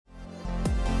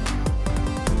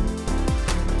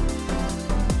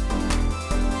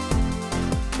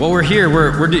Well, we're here.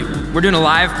 We're doing a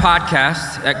live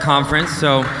podcast at conference,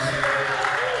 so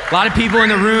a lot of people in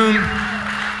the room.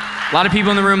 A lot of people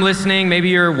in the room listening. Maybe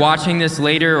you're watching this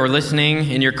later or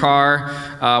listening in your car,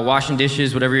 washing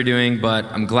dishes, whatever you're doing, but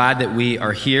I'm glad that we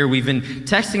are here. We've been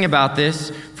texting about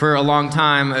this for a long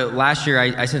time. Last year,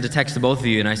 I sent a text to both of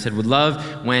you, and I said, would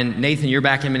love when, Nathan, you're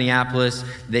back in Minneapolis,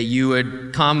 that you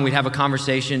would come, we'd have a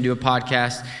conversation, do a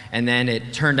podcast, and then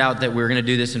it turned out that we were going to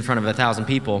do this in front of 1,000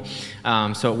 people,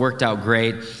 so it worked out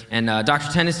great. And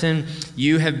Dr. Tennison,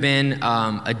 you have been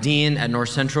a dean at North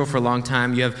Central for a long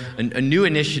time. You have a new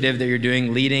initiative that you're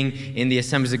doing, leading in the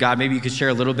Assemblies of God. Maybe you could share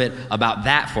a little bit about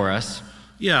that for us.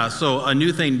 Yeah, so a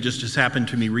new thing just happened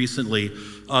to me recently.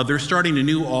 They're starting a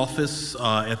new office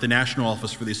at the National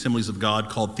Office for the Assemblies of God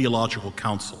called Theological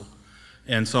Council.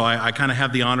 And so I kind of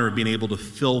have the honor of being able to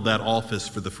fill that office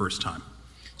for the first time.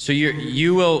 So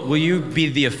will you be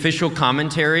the official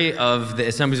commentary of the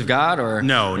Assemblies of God, or?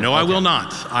 No, okay. I will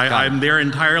not. I'm there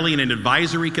entirely in an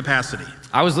advisory capacity.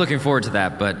 I was looking forward to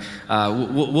that, but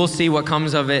we'll see what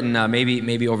comes of it, and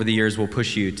maybe over the years we'll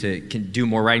push you to do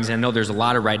more writings. And I know there's a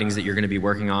lot of writings that you're going to be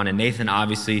working on, and Nathan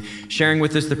obviously sharing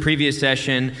with us the previous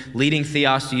session, leading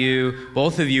Theology,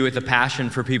 both of you with a passion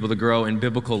for people to grow in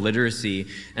biblical literacy.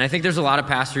 And I think there's a lot of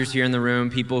pastors here in the room,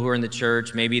 people who are in the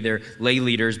church, maybe they're lay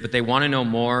leaders, but they want to know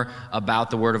more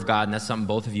about the Word of God, and that's something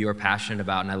both of you are passionate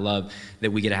about, and I love that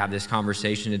we get to have this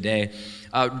conversation today.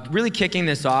 Really kicking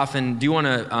this off, and do want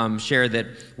to share that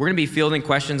we're going to be fielding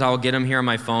questions. I'll get them here on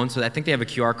my phone. So I think they have a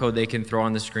QR code they can throw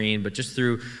on the screen, but just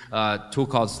through a tool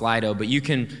called Slido. But you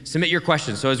can submit your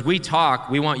questions. So as we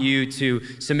talk, we want you to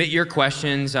submit your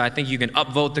questions. I think you can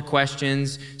upvote the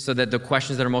questions so that the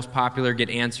questions that are most popular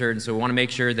get answered. And so we want to make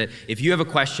sure that if you have a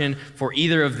question for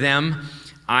either of them,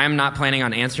 I'm not planning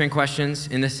on answering questions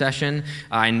in this session.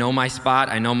 I know my spot,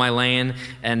 I know my lane,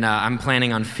 and I'm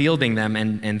planning on fielding them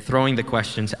and throwing the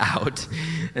questions out.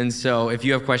 And so if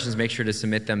you have questions, make sure to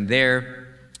submit them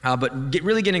there. But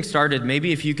really getting started,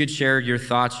 maybe if you could share your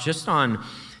thoughts just on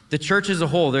the church as a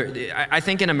whole. I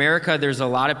think in America, there's a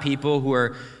lot of people who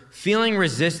are feeling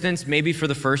resistance maybe for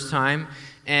the first time.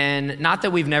 And not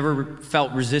that we've never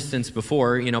felt resistance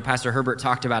before. You know, Pastor Herbert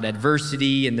talked about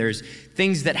adversity, and there's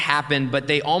things that happen, but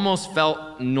they almost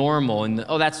felt normal. And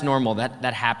that's normal.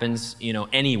 That happens,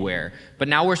 anywhere. But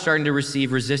now we're starting to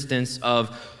receive resistance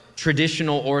of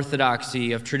traditional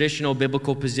orthodoxy, of traditional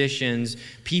biblical positions.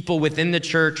 People within the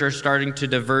church are starting to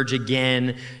diverge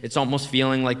again. It's almost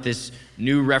feeling like this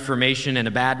new reformation in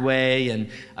a bad way. And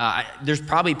there's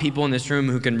probably people in this room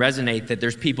who can resonate that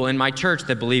there's people in my church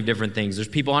that believe different things. There's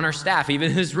people on our staff, even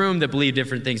in this room, that believe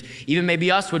different things. Even maybe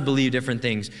us would believe different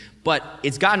things. But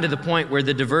it's gotten to the point where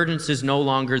the divergence is no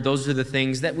longer, those are the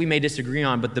things that we may disagree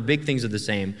on, but the big things are the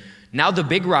same. Now the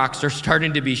big rocks are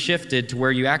starting to be shifted to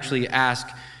where you actually ask,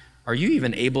 are you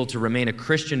even able to remain a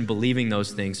Christian believing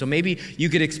those things? So maybe you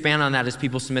could expand on that as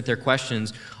people submit their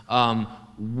questions.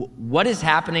 What is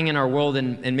happening in our world,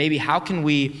 and maybe how can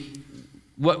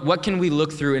what can we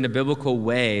look through in a biblical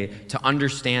way to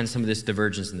understand some of this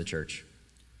divergence in the church?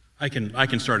 I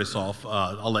can start us off.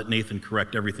 I'll let Nathan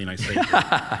correct everything I say.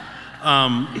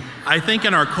 I think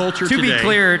in our culture today... To be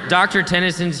clear, Dr.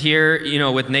 Tennison's here,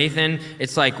 with Nathan.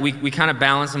 It's like we kind of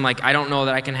balance. I'm like, I don't know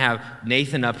that I can have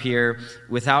Nathan up here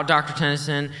without Dr.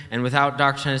 Tennison, and without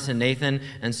Dr. Tennison, Nathan.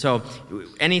 And so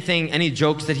any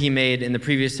jokes that he made in the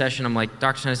previous session, I'm like,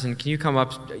 Dr. Tennison, can you come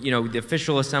up, the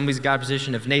official Assemblies of God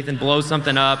position, if Nathan blows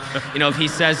something up, if he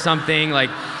says something,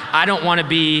 like, I don't want to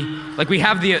be, like, we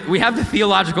have the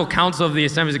Theological Council of the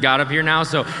Assemblies of God up here now,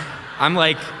 so I'm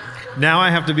like... Now I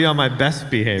have to be on my best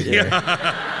behavior.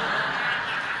 Yeah.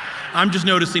 I'm just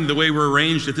noticing the way we're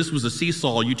arranged. If this was a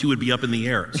seesaw, you two would be up in the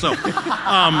air. So,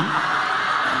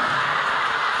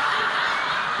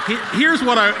 here's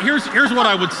what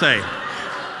I would say.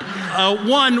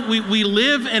 One, we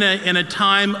live in a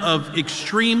time of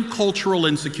extreme cultural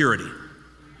insecurity.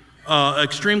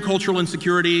 Extreme cultural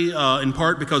insecurity, in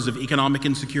part because of economic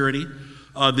insecurity.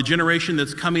 The generation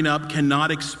that's coming up cannot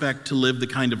expect to live the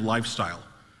kind of lifestyle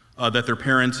that their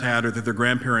parents had or that their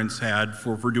grandparents had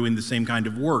for doing the same kind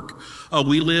of work.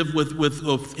 We live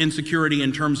with insecurity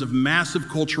in terms of massive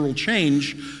cultural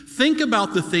change. Think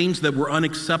about the things that were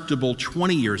unacceptable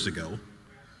 20 years ago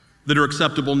that are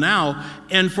acceptable now.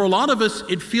 And for a lot of us,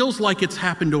 it feels like it's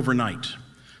happened overnight.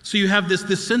 So you have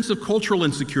this sense of cultural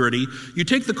insecurity. You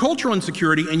take the cultural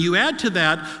insecurity and you add to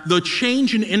that the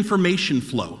change in information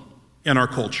flow in our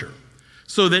culture.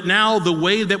 So that now the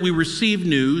way that we receive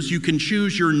news, you can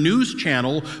choose your news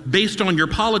channel based on your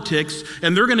politics,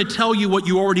 and they're going to tell you what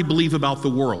you already believe about the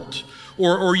world.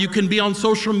 Or you can be on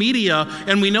social media,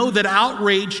 and we know that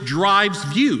outrage drives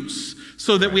views.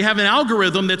 so that we have an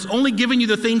algorithm that's only giving you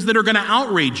the things that are going to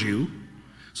outrage you.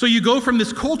 So you go from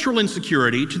this cultural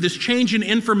insecurity to this change in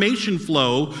information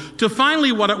flow to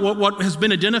finally what has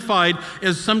been identified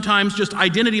as sometimes just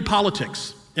identity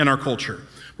politics in our culture,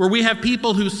 where we have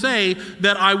people who say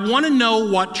that I want to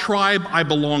know what tribe I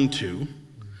belong to.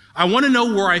 I want to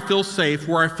know where I feel safe,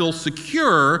 where I feel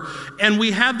secure, and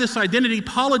we have this identity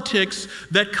politics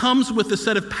that comes with a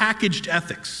set of packaged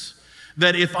ethics.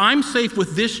 That if I'm safe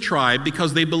with this tribe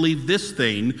because they believe this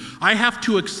thing, I have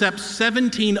to accept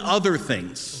 17 other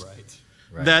things.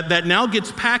 Right. That now gets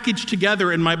packaged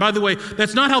together in my, by the way,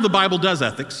 that's not how the Bible does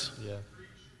ethics. Yeah.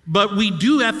 But we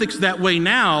do ethics that way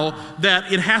now,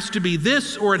 that it has to be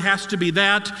this or it has to be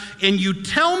that. And you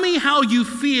tell me how you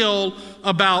feel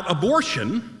about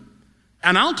abortion,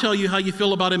 and I'll tell you how you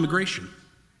feel about immigration.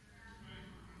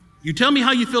 You tell me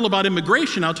how you feel about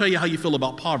immigration, I'll tell you how you feel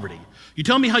about poverty. You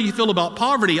tell me how you feel about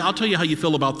poverty, I'll tell you how you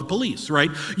feel about the police, right?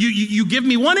 You give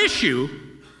me one issue,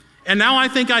 and now I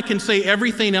think I can say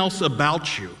everything else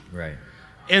about you. Right.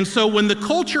 And so when the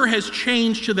culture has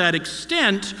changed to that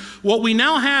extent, what we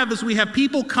now have is we have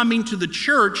people coming to the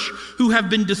church who have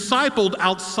been discipled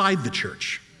outside the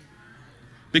church.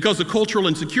 Because of cultural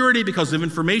insecurity, because of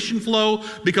information flow,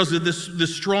 because of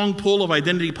this strong pull of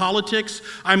identity politics,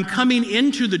 I'm coming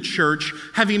into the church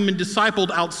having been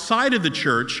discipled outside of the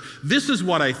church. This is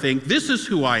what I think. This is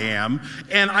who I am.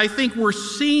 And I think we're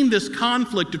seeing this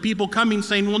conflict of people coming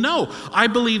saying, well, no, I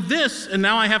believe this, and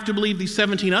now I have to believe these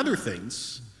 17 other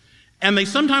things. And they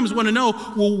sometimes want to know,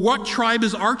 well, what tribe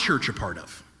is our church a part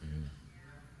of?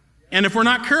 And if we're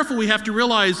not careful, we have to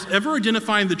realize ever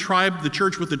identifying the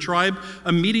church with the tribe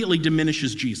immediately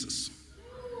diminishes Jesus.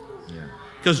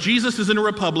 Because Jesus isn't a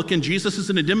Republican, Jesus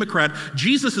isn't a Democrat,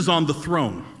 Jesus is on the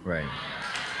throne. Right.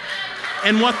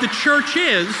 And what the church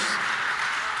is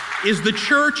the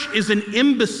church is an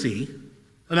embassy.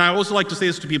 And I always like to say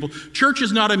this to people, church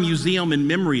is not a museum in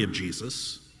memory of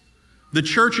Jesus. The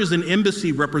church is an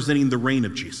embassy representing the reign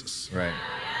of Jesus. Right.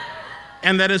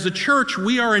 And that as a church,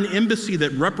 we are an embassy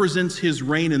that represents his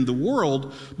reign in the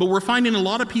world, but we're finding a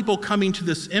lot of people coming to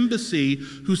this embassy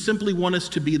who simply want us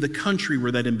to be the country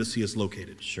where that embassy is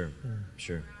located. Sure.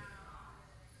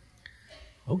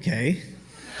 Okay.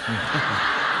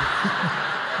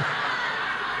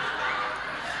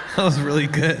 That was really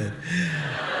good.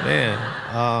 Man,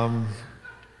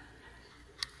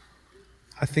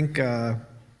 I think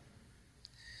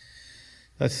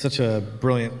that's such a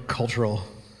brilliant cultural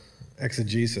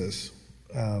exegesis.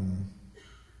 I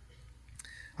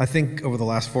think over the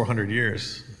last 400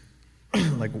 years,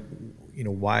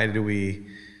 why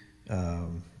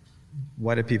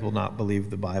do people not believe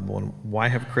the Bible, and why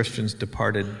have Christians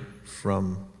departed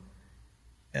from,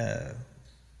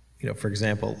 for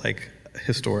example, like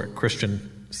historic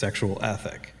Christian sexual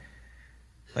ethic?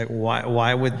 Like,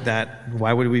 why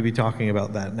would we be talking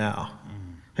about that now?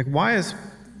 Like, why is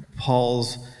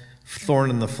Paul's thorn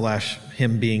in the flesh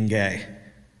him being gay?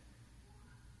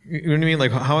 You know what I mean?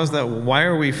 Like, how is that? Why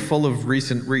are we full of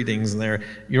recent readings there?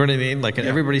 You know what I mean? Like, and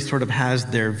everybody sort of has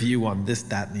their view on this,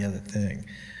 that, and the other thing.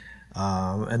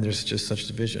 And there's just such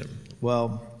division.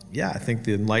 Well, yeah, I think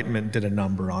the Enlightenment did a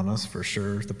number on us for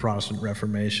sure. The Protestant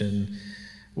Reformation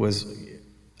was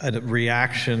a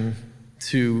reaction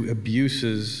to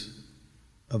abuses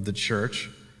of the church.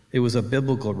 It was a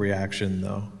biblical reaction,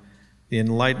 though. The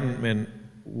Enlightenment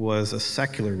was a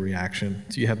secular reaction.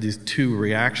 So you have these two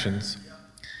reactions.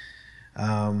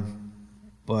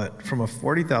 But from a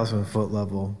 40,000 foot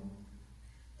level,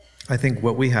 I think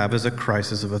what we have is a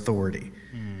crisis of authority.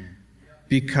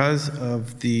 Because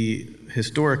of the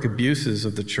historic abuses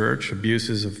of the church,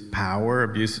 abuses of power,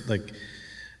 abuse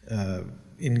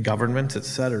in government,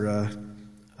 etc.,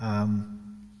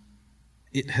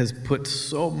 it has put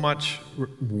so much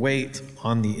weight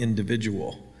on the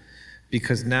individual,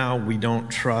 because now we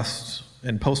don't trust,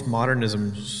 and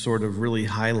postmodernism sort of really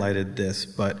highlighted this,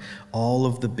 but all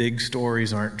of the big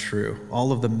stories aren't true.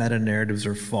 All of the meta-narratives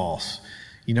are false.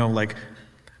 Like,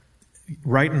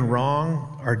 right and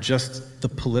wrong are just the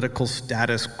political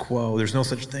status quo. There's no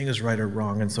such thing as right or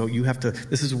wrong. And so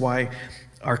this is why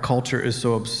our culture is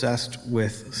so obsessed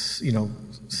with,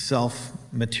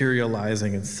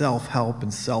 self-materializing and self-help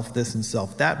and self-this and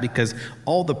self-that, because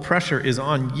all the pressure is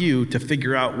on you to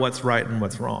figure out what's right and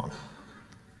what's wrong.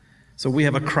 So we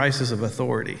have a crisis of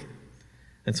authority.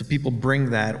 And so people bring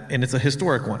that, and it's a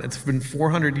historic one. It's been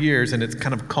 400 years, and it's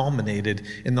kind of culminated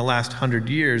in the last 100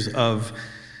 years of,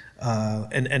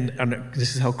 and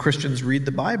this is how Christians read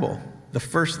the Bible. The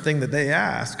first thing that they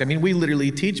ask, we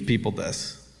literally teach people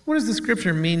this. What does the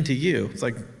scripture mean to you? It's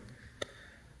like,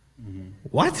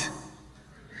 what?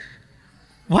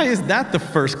 Why is that the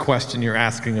first question you're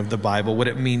asking of the Bible, what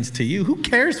it means to you? Who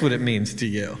cares what it means to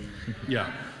you? Yeah.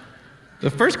 The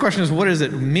first question is, what does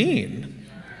it mean?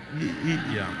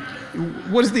 Yeah.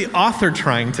 What is the author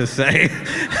trying to say?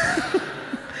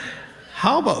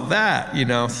 How about that?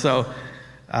 So,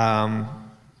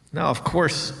 no, of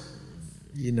course,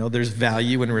 there's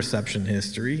value in reception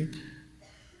history,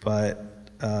 but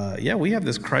we have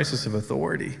this crisis of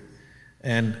authority.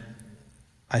 And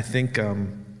I think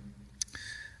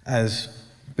as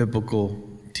biblical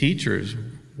teachers,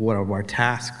 one of our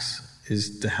tasks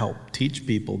is to help teach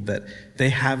people that they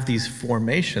have these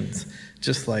formations,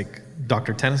 just like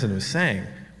Dr. Tennison was saying.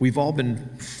 We've all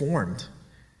been formed,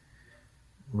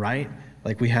 right?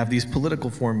 Like we have these political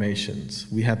formations,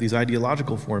 we have these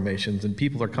ideological formations, and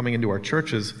people are coming into our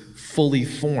churches fully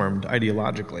formed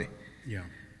ideologically. Yeah.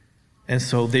 And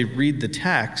so they read the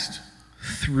text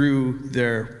through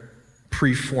their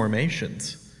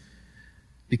pre-formations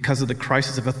because of the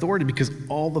crisis of authority, because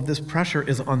all of this pressure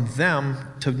is on them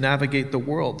to navigate the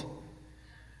world.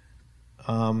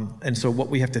 And so what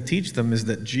we have to teach them is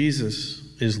that Jesus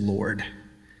is Lord.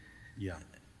 Yeah.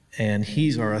 And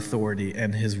he's our authority,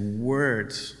 and his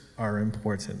words are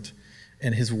important.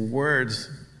 And his words,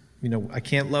 I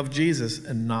can't love Jesus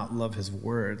and not love his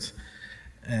words.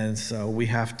 And so we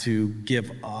have to give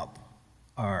up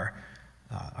our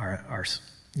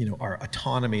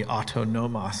autonomy,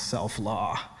 autonomos,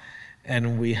 self-law,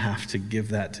 and we have to give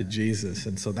that to Jesus.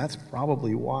 And so that's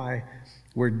probably why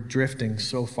we're drifting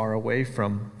so far away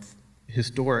from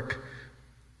historically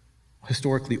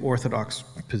orthodox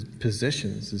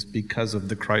positions, is because of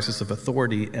the crisis of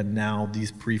authority and now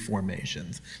these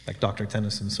pre-formations, like Dr.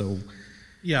 Tennison. So,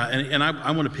 yeah, and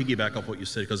I want to piggyback off what you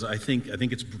said, because I think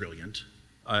it's brilliant.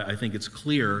 I think it's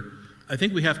clear. I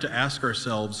think we have to ask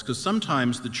ourselves, because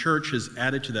sometimes the church has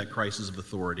added to that crisis of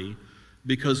authority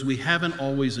because we haven't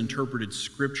always interpreted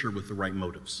Scripture with the right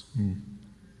motives.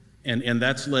 And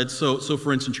that's led, so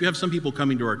for instance, you have some people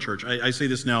coming to our church. I say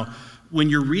this now, when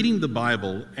you're reading the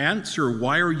Bible, answer,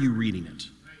 why are you reading it?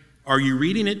 Are you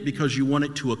reading it because you want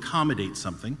it to accommodate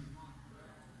something?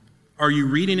 Are you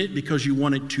reading it because you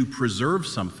want it to preserve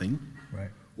something? right.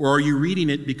 Or are you reading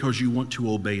it because you want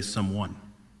to obey someone?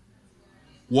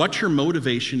 What's your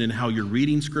motivation in how you're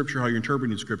reading Scripture, how you're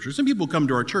interpreting Scripture? Some people come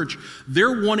to our church,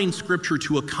 they're wanting Scripture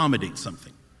to accommodate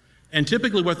something. And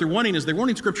typically what they're wanting is they're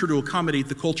wanting Scripture to accommodate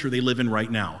the culture they live in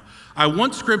right now. I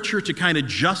want Scripture to kind of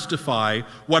justify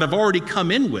what I've already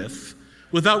come in with,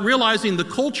 without realizing the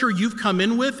culture you've come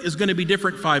in with is going to be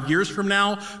different 5 years from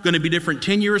now, going to be different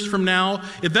 10 years from now.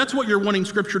 If that's what you're wanting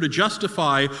Scripture to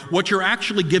justify, what you're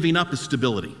actually giving up is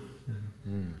stability.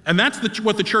 And that's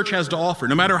what the church has to offer.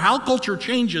 No matter how culture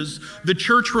changes, the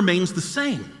church remains the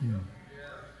same.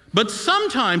 But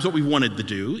sometimes what we wanted to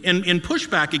do, in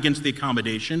pushback against the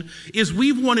accommodation, is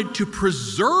we've wanted to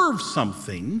preserve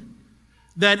something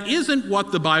that isn't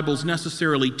what the Bible's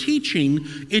necessarily teaching,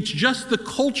 it's just the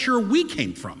culture we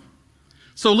came from.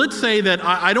 So let's say that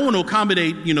I don't want to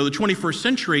accommodate, the 21st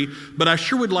century, but I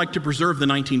sure would like to preserve the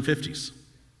 1950s.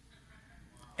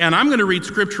 And I'm going to read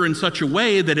Scripture in such a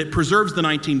way that it preserves the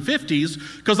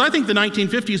 1950s, because I think the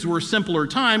 1950s were a simpler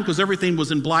time because everything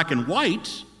was in black and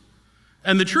white.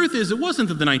 And the truth is, it wasn't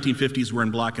that the 1950s were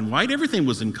in black and white. Everything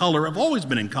was in color. I've always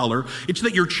been in color. It's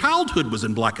that your childhood was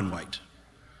in black and white.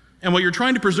 And what you're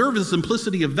trying to preserve is the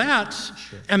simplicity of that,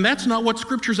 and that's not what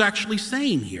Scripture's actually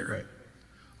saying here. Right.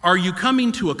 Are you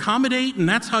coming to accommodate, and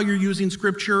that's how you're using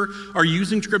Scripture? Are you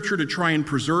using Scripture to try and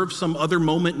preserve some other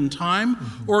moment in time?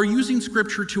 Or are you using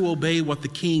Scripture to obey what the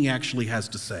King actually has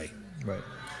to say? Right.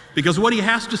 Because what he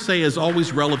has to say is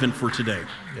always relevant for today.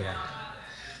 Yeah.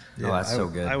 Oh, that's so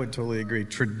good. I would totally agree.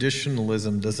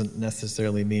 Traditionalism doesn't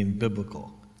necessarily mean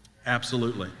biblical.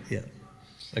 Absolutely. Yeah,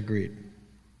 agreed.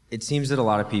 It seems that a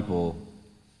lot of people,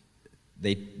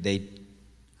 they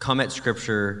come at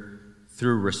Scripture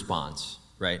through response,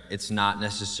 right? It's not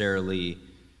necessarily,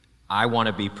 I want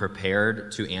to be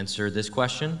prepared to answer this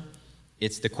question.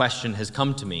 It's the question has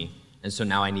come to me, and so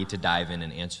now I need to dive in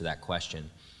and answer that question.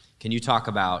 Can you talk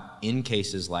about, in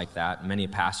cases like that, many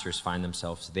pastors find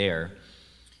themselves there,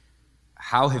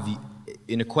 how have you,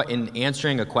 in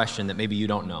answering a question that maybe you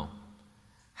don't know,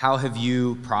 how have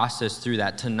you processed through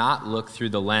that to not look through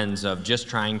the lens of just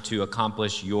trying to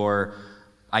accomplish your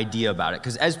idea about it?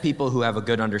 Because as people who have a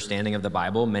good understanding of the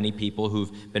Bible, many people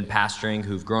who've been pastoring,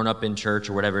 who've grown up in church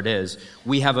or whatever it is,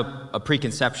 we have a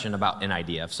preconception about an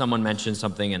idea. If someone mentions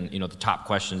something, and the top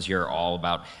questions here are all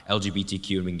about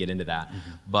LGBTQ, and we can get into that.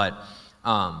 But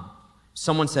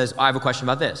someone says, I have a question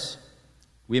about this.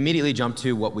 We immediately jump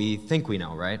to what we think we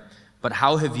know, right? But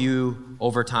how have you,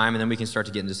 over time, and then we can start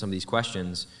to get into some of these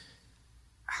questions,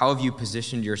 how have you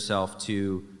positioned yourself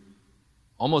to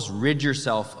almost rid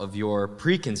yourself of your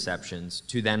preconceptions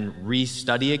to then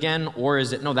re-study again? Or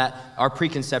is it, no, that our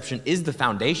preconception is the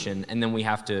foundation and then we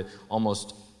have to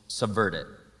almost subvert it?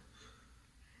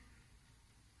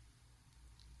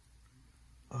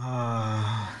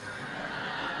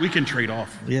 We can trade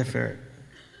off. Yeah, fair.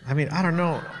 I mean, I don't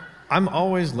know. I'm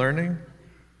always learning.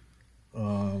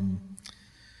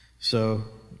 So,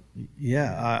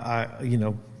 yeah, I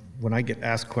when I get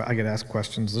asked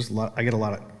questions. I get a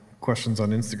lot of questions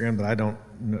on Instagram that I don't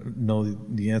know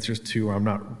the answers to, or I'm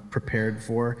not prepared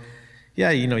for. Yeah,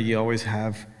 you always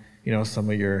have, some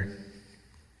of your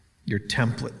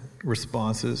template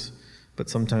responses, but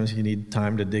sometimes you need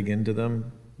time to dig into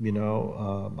them.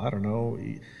 I don't know.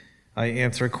 I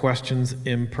answer questions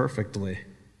imperfectly,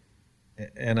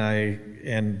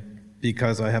 and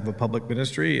because I have a public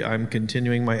ministry, I'm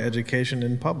continuing my education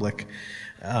in public.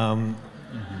 And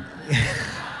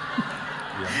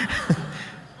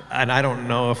I don't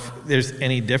know if there's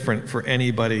any different for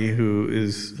anybody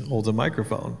who holds a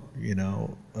microphone,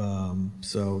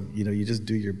 So, you just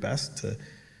do your best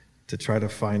to try to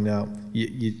find out.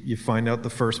 You find out the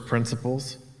first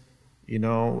principles,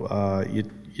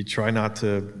 You try not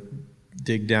to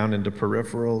dig down into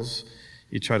peripherals.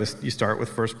 You start with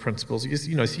first principles.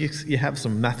 You have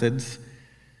some methods.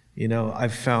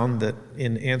 I've found that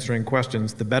in answering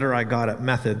questions, the better I got at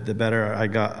method, the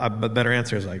better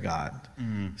answers I got.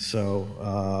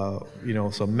 So,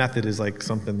 so method is like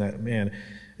something that,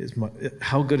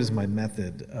 how good is my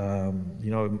method?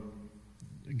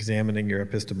 Examining your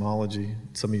epistemology,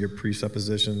 some of your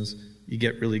presuppositions, you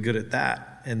get really good at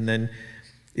that. And then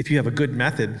if you have a good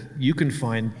method, you can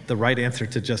find the right answer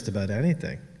to just about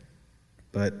anything.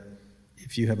 But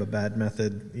if you have a bad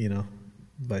method,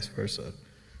 vice versa.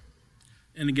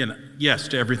 And again, yes,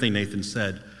 to everything Nathan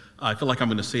said. I feel like I'm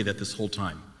going to say that this whole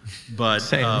time.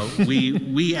 But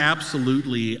we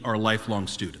absolutely are lifelong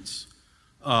students.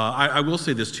 I will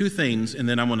say this, two things, and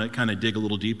then I want to kind of dig a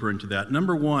little deeper into that.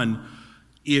 Number one,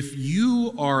 if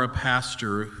you are a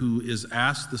pastor who is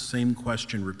asked the same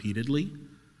question repeatedly,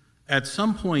 at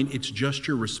some point it's just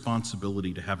your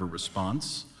responsibility to have a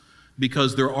response.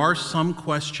 Because there are some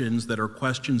questions that are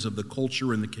questions of the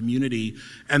culture and the community,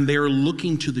 and they're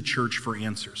looking to the church for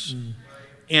answers.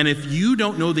 And if you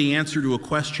don't know the answer to a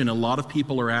question a lot of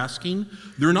people are asking,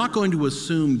 they're not going to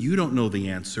assume you don't know the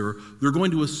answer. They're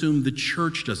going to assume the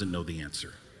church doesn't know the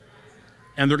answer.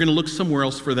 And they're going to look somewhere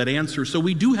else for that answer. So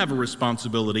we do have a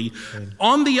responsibility.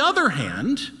 On the other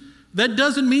hand, that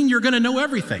doesn't mean you're going to know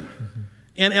everything.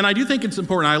 And I do think it's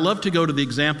important. I love to go to the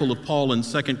example of Paul in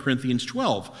 2 Corinthians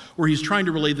 12, where he's trying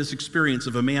to relay this experience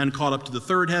of a man caught up to the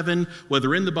third heaven,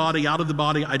 whether in the body, out of the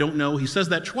body, I don't know. He says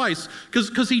that twice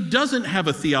because he doesn't have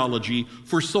a theology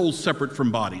for souls separate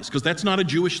from bodies, because that's not a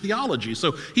Jewish theology.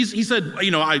 So he said,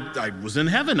 I was in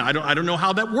heaven. I don't know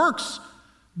how that works.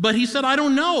 But he said, I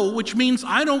don't know, which means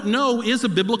I don't know is a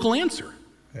biblical answer.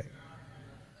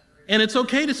 And it's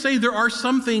okay to say there are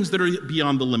some things that are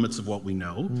beyond the limits of what we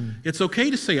know. It's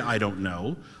okay to say, I don't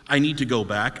know. I need to go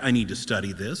back. I need to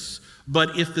study this.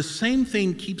 But if the same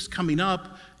thing keeps coming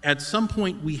up, at some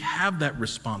point we have that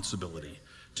responsibility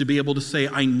to be able to say,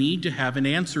 I need to have an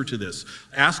answer to this.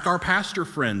 Ask our pastor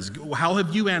friends, how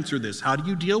have you answered this? How do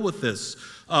you deal with this?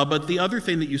 But the other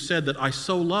thing that you said that I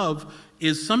so love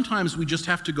is sometimes we just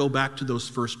have to go back to those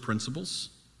first principles.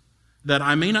 That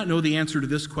I may not know the answer to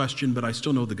this question, but I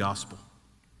still know the gospel.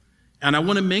 And I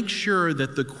want to make sure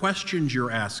that the questions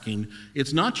you're asking,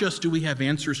 it's not just do we have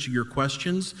answers to your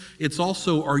questions, it's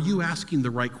also, are you asking the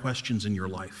right questions in your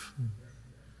life?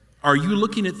 Are you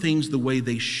looking at things the way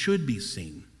they should be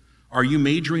seen? Are you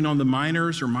majoring on the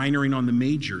minors or minoring on the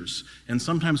majors? And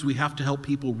sometimes we have to help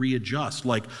people readjust.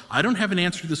 Like, I don't have an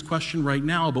answer to this question right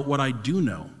now, but what I do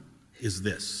know is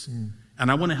this. And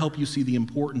I want to help you see the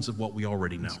importance of what we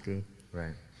already know. That's good.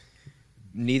 Right.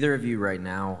 Neither of you right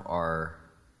now are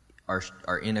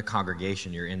in a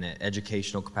congregation. You're in an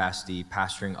educational capacity,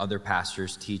 pastoring other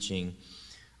pastors, teaching.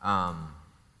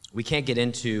 We can't get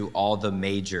into all the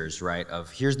majors, right?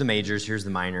 Of here's the majors, here's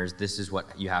the minors, this is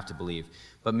what you have to believe.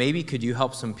 But maybe could you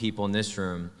help some people in this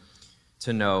room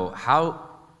to know how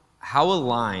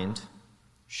aligned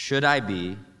should I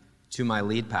be to my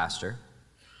lead pastor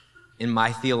in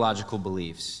my theological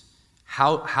beliefs?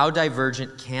 How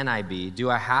divergent can I be? Do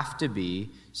I have to be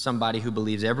somebody who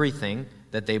believes everything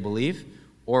that they believe?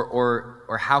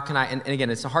 Or how can I, and again,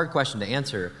 it's a hard question to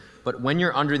answer, but when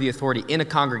you're under the authority in a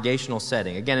congregational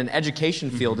setting, again, in an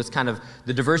education field, it's kind of,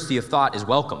 the diversity of thought is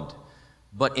welcomed.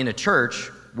 But in a church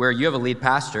where you have a lead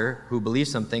pastor who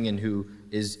believes something and who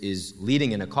is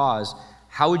leading in a cause,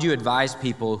 how would you advise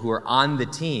people who are on the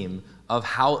team of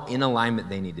how in alignment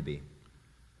they need to be?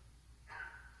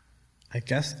 I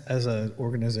guess as an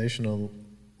organizational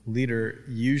leader,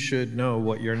 you should know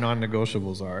what your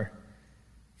non-negotiables are,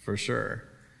 for sure.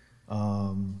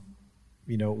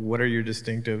 What are your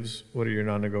distinctives? What are your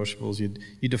non-negotiables?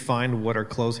 You define what are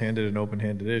close-handed and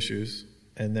open-handed issues,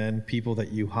 and then people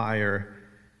that you hire,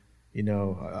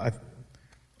 I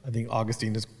think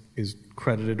Augustine is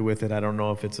credited with it. I don't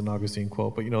know if it's an Augustine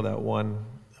quote, but that one.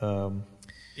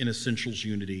 In essentials,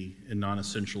 unity. In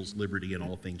non-essentials, liberty. In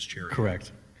all things, charity.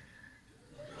 Correct.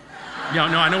 Yeah,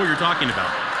 no, I know what you're talking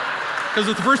about. Because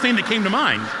it's the first thing that came to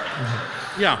mind.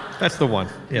 Mm-hmm. Yeah. That's the one,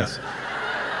 yes. Yeah.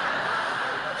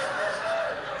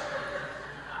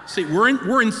 See,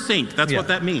 we're in sync. That's what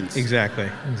that means. Exactly.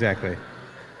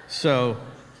 So,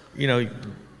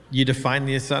 you define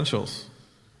the essentials.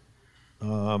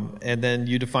 And then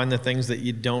you define the things that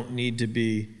you don't need to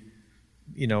be,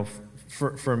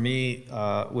 for me,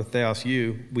 with Theos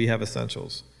U, we have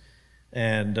essentials.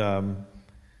 And a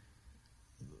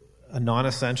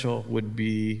non-essential would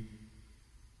be,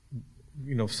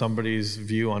 somebody's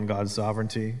view on God's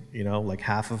sovereignty. Like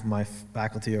half of my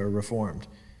faculty are Reformed.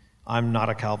 I'm not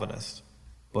a Calvinist,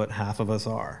 but half of us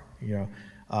are.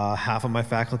 Half of my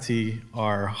faculty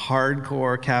are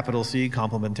hardcore capital C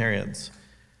complementarians.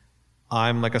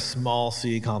 I'm like a small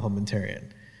c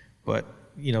complementarian, but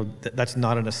that's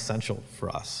not an essential for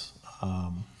us.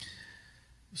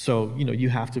 So you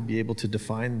have to be able to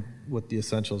define what the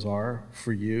essentials are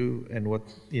for you, and what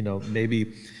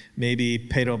maybe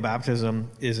paedobaptism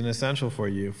is an essential for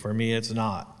you. For me, it's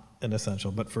not an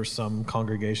essential, but for some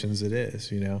congregations it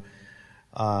is.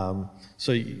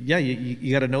 So yeah,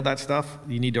 you got to know that stuff.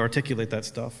 You need to articulate that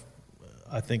stuff.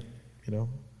 I think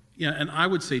Yeah, and I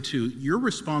would say too, your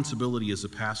responsibility as a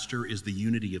pastor is the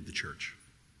unity of the church.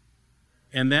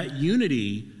 And that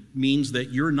unity means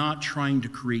that you're not trying to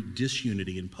create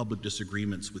disunity and public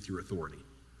disagreements with your authority,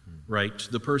 right?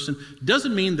 The person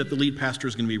doesn't mean that the lead pastor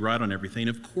is going to be right on everything.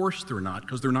 Of course they're not,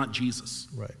 because they're not Jesus.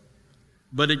 Right.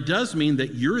 But it does mean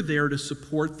that you're there to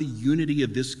support the unity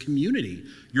of this community.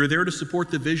 You're there to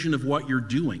support the vision of what you're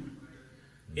doing.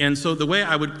 And so the way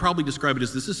I would probably describe it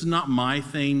is this is not my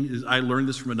thing. I learned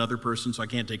this from another person, so I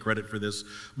can't take credit for this.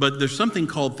 But there's something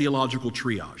called theological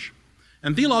triage.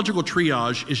 And theological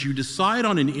triage is you decide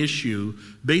on an issue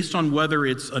based on whether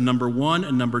it's a number 1,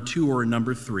 a number 2, or a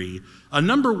number 3. A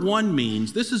number 1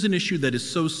 means this is an issue that is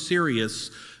so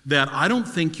serious that I don't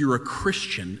think you're a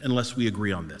Christian unless we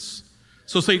agree on this.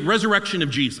 So say resurrection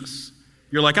of Jesus.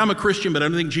 You're like, I'm a Christian, but I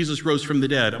don't think Jesus rose from the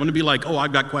dead. I'm going to be like,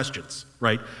 I've got questions,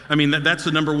 right? I mean, that's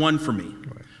the number 1 for me.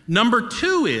 Right. Number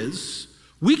 2 is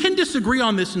we can disagree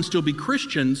on this and still be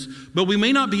Christians, but we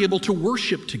may not be able to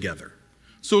worship together.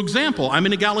 So example, I'm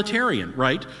an egalitarian,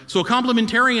 right? So a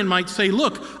complementarian might say,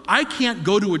 look, I can't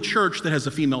go to a church that has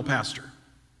a female pastor.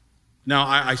 Now,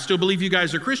 I still believe you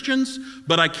guys are Christians,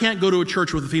 but I can't go to a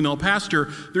church with a female pastor.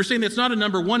 They're saying that's not a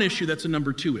number 1 issue, that's a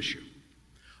number 2 issue.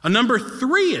 A number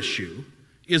 3 issue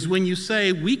is when you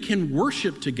say we can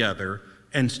worship together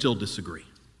and still disagree.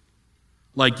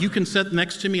 Like you can sit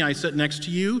next to me, I sit next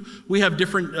to you. We have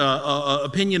different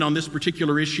opinion on this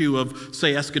particular issue of,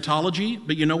 say, eschatology,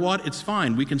 but you know what? It's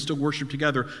fine. We can still worship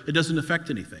together. It doesn't affect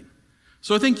anything.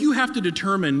 So I think you have to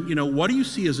determine, what do you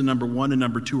see as a number 1, a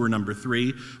number 2, or number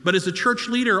 3? But as a church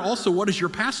leader, also, what does your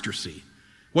pastor see?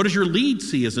 What does your lead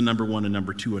see as a number 1, a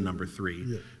number 2, a number 3?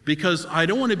 Yeah. Because I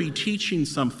don't want to be teaching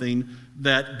something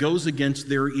that goes against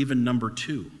their even number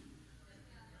 2.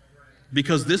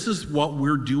 Because this is what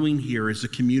we're doing here as a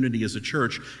community, as a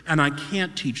church, and I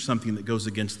can't teach something that goes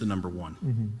against the number 1.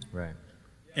 Mm-hmm. Right.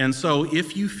 And so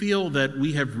if you feel that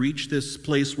we have reached this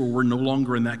place where we're no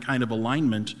longer in that kind of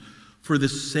alignment, for the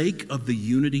sake of the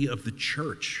unity of the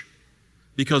church,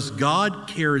 because God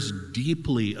cares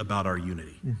deeply about our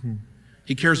unity. Mm-hmm.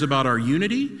 He cares about our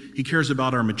unity, he cares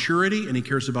about our maturity, and he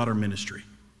cares about our ministry.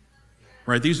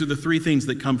 Right? These are the 3 things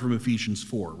that come from Ephesians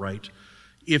 4, right?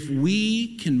 If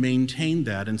we can maintain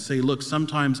that and say, look,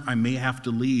 sometimes I may have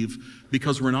to leave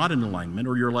because we're not in alignment,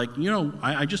 or you're like,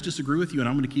 I just disagree with you and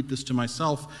I'm going to keep this to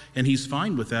myself, and he's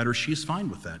fine with that, or she's fine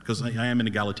with that, because I am an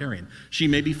egalitarian. She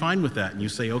may be fine with that, and you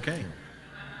say, okay.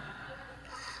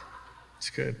 It's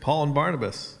good. Paul and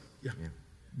Barnabas. Yeah.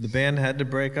 The band had to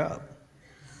break up.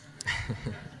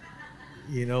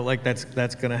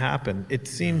 That's going to happen. It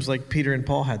seems like Peter and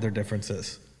Paul had their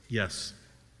differences. Yes.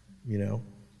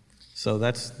 So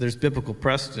there's biblical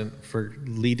precedent for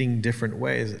leading different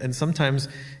ways. And sometimes,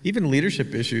 even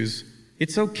leadership issues,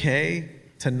 it's okay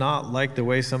to not like the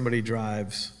way somebody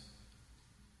drives.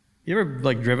 You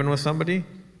ever driven with somebody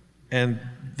and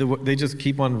they just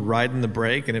keep on riding the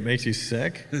brake and it makes you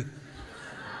sick,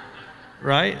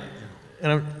 right?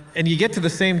 And you get to the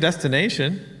same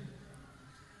destination,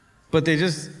 but they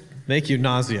just make you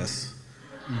nauseous.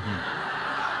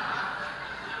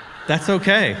 That's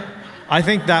okay. I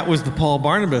think that was the Paul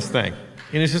Barnabas thing.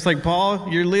 And it's just like, Paul,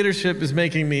 your leadership is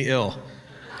making me ill.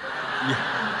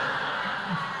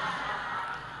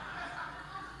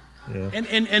 Yeah.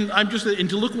 And I'm just, and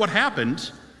to look what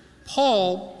happened,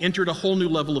 Paul entered a whole new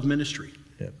level of ministry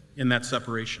in that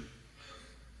separation.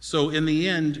 So in the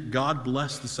end, God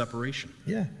blessed the separation.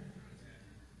 Yeah.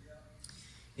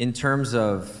 In terms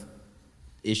of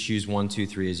issues 1, 2,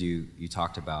 3, as you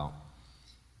talked about,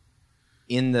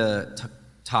 in the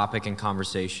topic and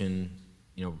conversation,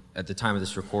 at the time of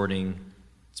this recording,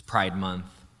 it's Pride Month,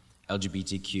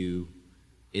 LGBTQ.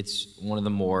 It's one of the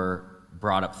more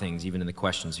brought up things, even in the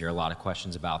questions here. A lot of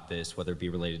questions about this, whether it be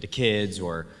related to kids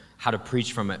or how to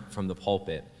preach from the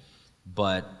pulpit.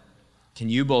 But can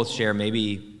you both share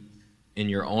maybe in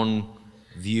your own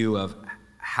view of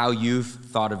how you've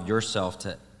thought of yourself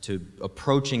to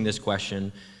approaching this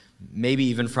question, maybe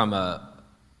even from a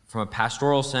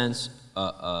pastoral sense,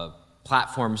 a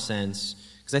platform sense?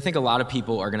 Because I think a lot of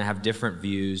people are going to have different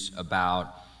views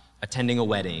about attending a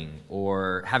wedding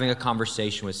or having a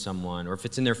conversation with someone, or if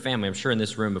it's in their family. I'm sure in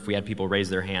this room, if we had people raise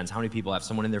their hands, how many people have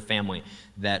someone in their family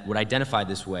that would identify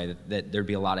this way, that there'd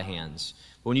be a lot of hands.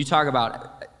 But when you talk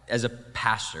about, as a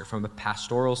pastor, from a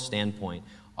pastoral standpoint,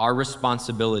 our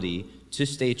responsibility to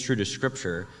stay true to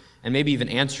Scripture, and maybe even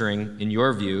answering, in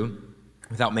your view,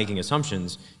 without making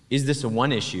assumptions, is this a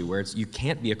one issue where you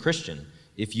can't be a Christian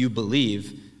if you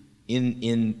believe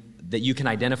in that you can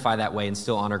identify that way and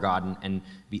still honor God and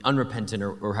be unrepentant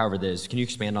or however it is? Can you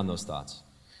expand on those thoughts?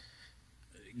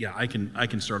 Yeah, I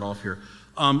can start off here.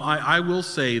 I will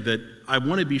say that I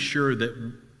want to be sure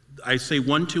that I say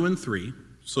 1, 2, and 3.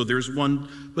 So there's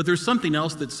one, but there's something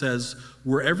else that says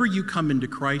wherever you come into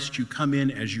Christ, you come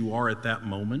in as you are at that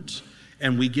moment,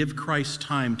 and we give Christ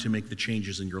time to make the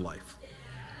changes in your life.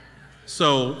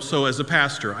 So as a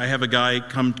pastor, I have a guy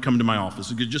come to my office.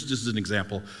 Just as an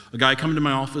example, a guy come to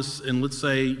my office, and let's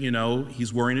say,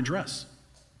 he's wearing a dress.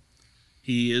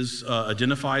 He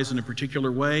identifies in a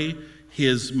particular way.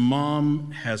 His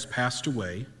mom has passed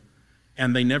away,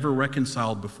 and they never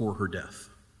reconciled before her death.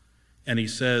 And he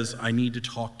says, I need to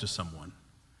talk to someone.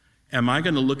 Am I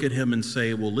going to look at him and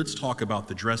say, well, let's talk about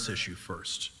the dress issue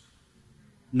first?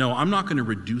 No, I'm not going to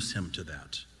reduce him to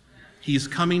that. He's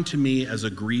coming to me as a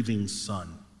grieving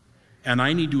son, and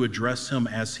I need to address him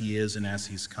as he is and as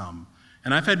he's come.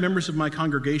 And I've had members of my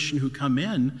congregation who come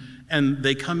in, and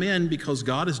they come in because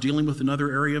God is dealing with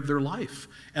another area of their life,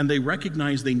 and they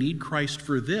recognize they need Christ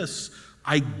for this.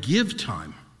 I give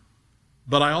time,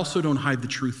 but I also don't hide the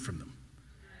truth from them.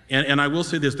 And I will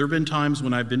say this, there have been times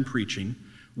when I've been preaching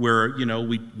where,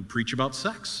 we preach about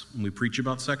sex and we preach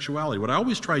about sexuality. What I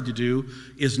always tried to do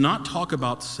is not talk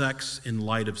about sex in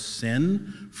light of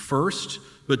sin first,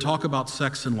 but talk about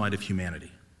sex in light of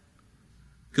humanity.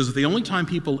 Because the only time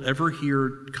people ever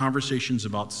hear conversations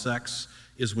about sex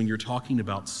is when you're talking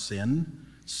about sin.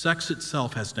 Sex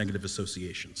itself has negative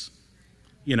associations.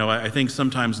 I think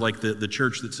sometimes like the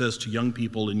church that says to young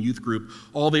people in youth group,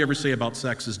 all they ever say about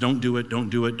sex is don't do it,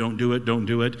 don't do it, don't do it, don't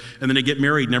do it. And then they get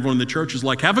married and everyone in the church is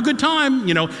like, have a good time.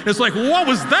 It's like, what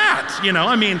was that?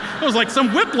 It was like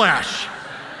some whiplash.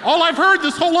 All I've heard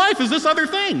this whole life is this other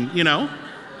thing,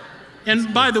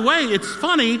 And by the way, it's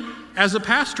funny, as a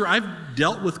pastor, I've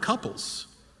dealt with couples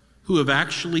who have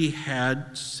actually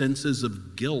had senses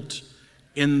of guilt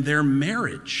in their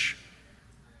marriage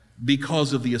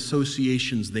because of the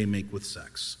associations they make with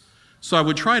sex. So I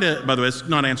would try to, by the way, it's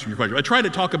not answering your question, I try to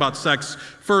talk about sex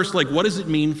first, like what does it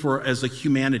mean for as a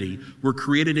humanity? We're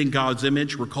created in God's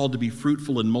image, we're called to be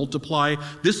fruitful and multiply.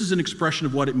 This is an expression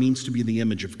of what it means to be in the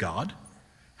image of God.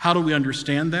 How do we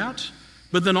understand that?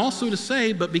 But then also to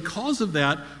say, but because of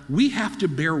that, we have to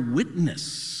bear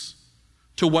witness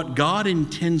to what God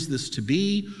intends this to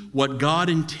be, what God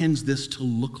intends this to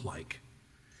look like.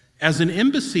 As an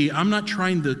embassy, I'm not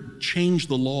trying to change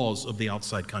the laws of the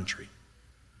outside country.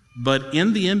 But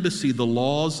in the embassy, the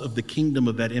laws of the kingdom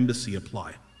of that embassy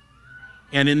apply.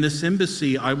 And in this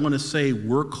embassy, I want to say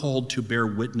we're called to bear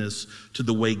witness to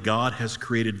the way God has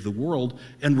created the world,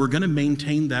 and we're going to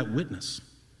maintain that witness.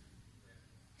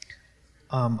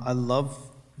 I love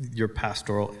your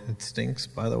pastoral instincts,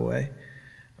 by the way.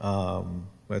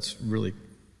 That's really,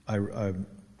 and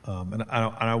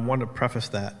I want to preface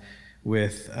that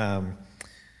with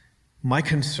my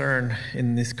concern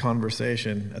in this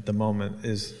conversation at the moment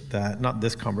is that, not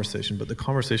this conversation, but the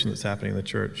conversation that's happening in the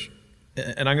church,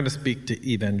 and I'm going to speak to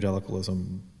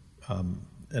evangelicalism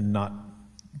and not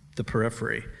the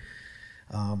periphery.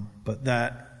 But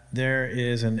that there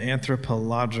is an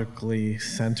anthropologically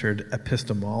centered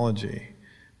epistemology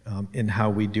in how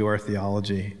we do our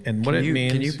theology. And what it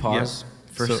means... Can you pause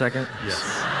for a second? Yes.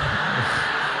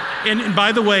 And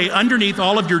by the way, underneath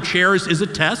all of your chairs is a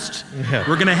test. Yeah.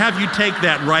 We're going to have you take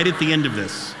that right at the end of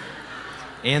this.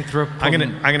 I'm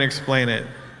gonna explain it.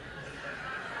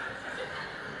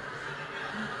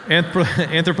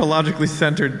 Anthropologically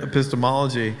centered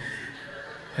epistemology.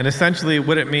 And essentially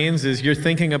what it means is you're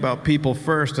thinking about people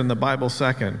first and the Bible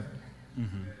second.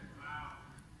 Mm-hmm.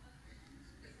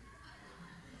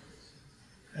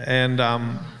 And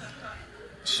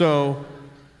so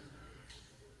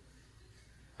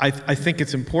I think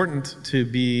it's important to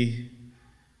be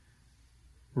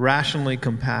rationally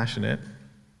compassionate.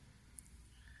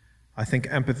 I think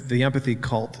the empathy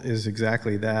cult is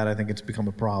exactly that. I think it's become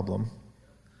a problem.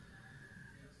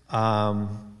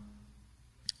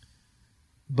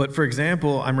 But for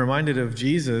example, I'm reminded of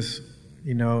Jesus,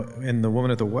 and the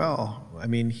woman at the well. I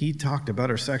mean, he talked about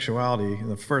her sexuality in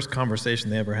the first conversation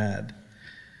they ever had.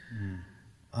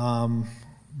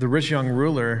 The rich young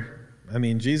ruler, I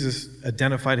mean, Jesus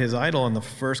identified his idol in the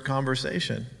first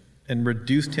conversation and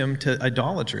reduced him to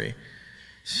idolatry.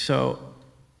 So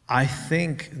I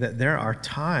think that there are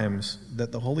times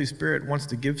that the Holy Spirit wants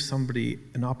to give somebody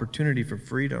an opportunity for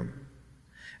freedom.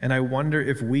 And I wonder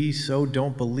if we so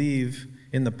don't believe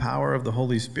in the power of the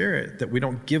Holy Spirit that we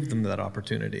don't give them that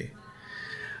opportunity.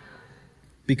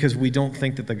 Because we don't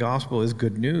think that the gospel is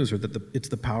good news or that it's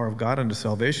the power of God unto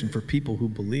salvation for people who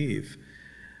believe.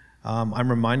 I'm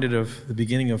reminded of the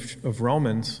beginning of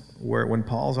Romans, where when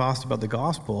Paul's asked about the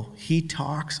gospel, he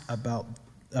talks about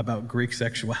Greek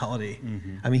sexuality.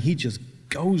 Mm-hmm. I mean, he just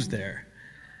goes there.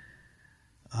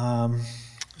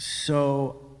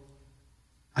 So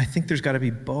I think there's got to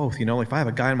be both. Like if I have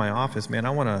a guy in my office, man,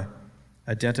 I want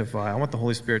the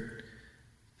Holy Spirit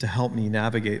to help me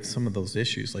navigate some of those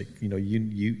issues. Like,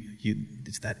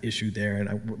 it's that issue there,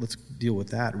 and let's deal with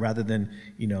that, rather than,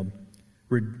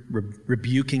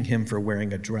 rebuking him for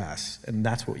wearing a dress. And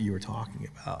that's what you were talking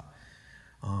about.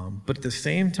 But at the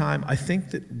same time, I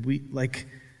think that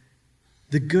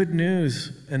the good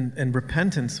news and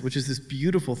repentance, which is this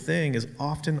beautiful thing, is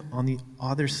often on the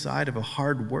other side of a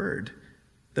hard word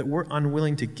that we're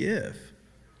unwilling to give.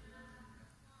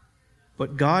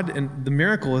 But God and the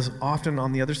miracle is often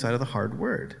on the other side of the hard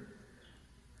word.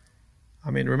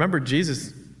 I mean, remember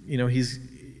Jesus,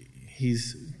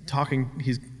 he's talking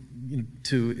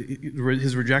to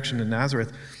his rejection in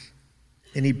Nazareth,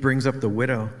 and he brings up the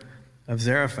widow of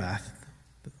Zarephath,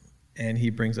 and he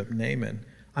brings up Naaman.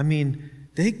 I mean,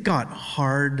 they got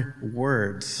hard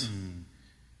words.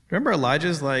 Remember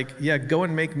Elijah's like, yeah, go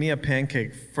and make me a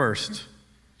pancake first.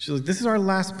 She's like, this is our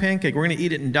last pancake. We're going to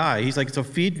eat it and die. He's like, so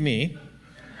feed me.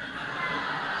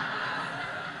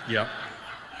 Yep.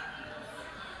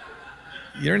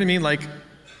 You know what I mean? Like,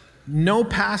 no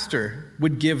pastor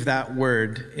would give that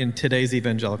word in today's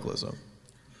evangelicalism.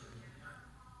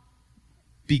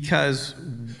 Because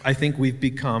I think we've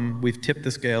tipped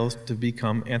the scales to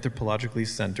become anthropologically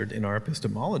centered in our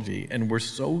epistemology, and we're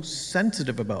so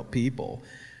sensitive about people,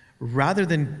 rather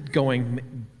than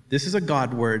going, this is a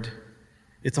God word,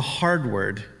 it's a hard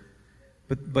word,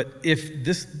 but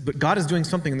God is doing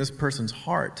something in this person's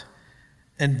heart,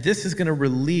 and this is going to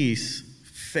release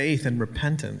faith and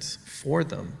repentance for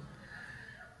them.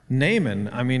 Naaman,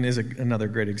 I mean, is another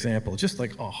great example. Just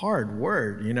like a hard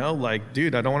word, like,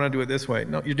 dude, I don't want to do it this way.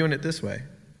 No, you're doing it this way.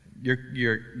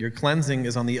 Your cleansing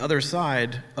is on the other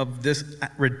side of this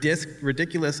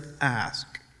ridiculous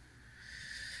ask.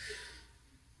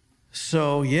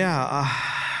 So, yeah,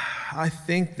 I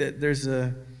think that there's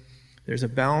a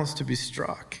balance to be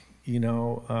struck.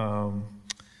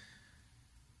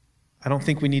 I don't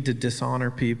think we need to dishonor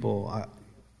people.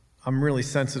 I'm really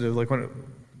sensitive. Like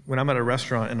when I'm at a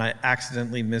restaurant and I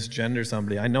accidentally misgender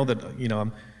somebody, I know that,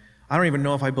 I don't even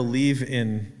know if I believe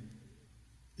in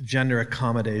gender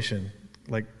accommodation,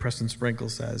 like Preston Sprinkle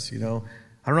says, I don't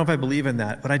know if I believe in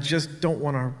that, but I just don't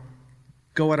want to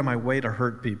go out of my way to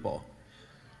hurt people.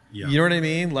 Yeah. You know what I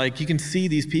mean? Like, you can see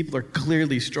these people are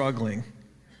clearly struggling.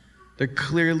 They're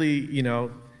clearly,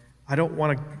 I don't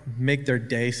want to make their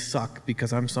day suck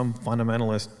because I'm some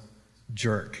fundamentalist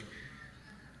jerk.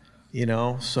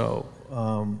 So,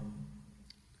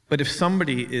 but if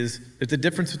there's a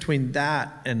difference between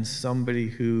that and somebody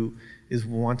who is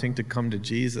wanting to come to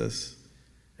Jesus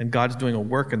and God's doing a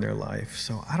work in their life.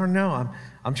 So I don't know,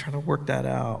 I'm trying to work that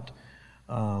out.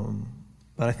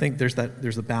 But I think there's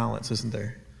a balance, isn't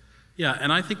there? Yeah,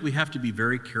 and I think we have to be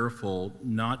very careful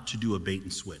not to do a bait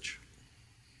and switch.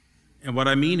 And what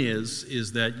I mean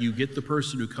is that you get the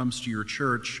person who comes to your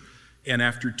church, and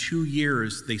after 2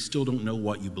 years, they still don't know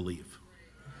what you believe.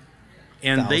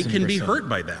 And they can be hurt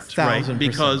by that, right?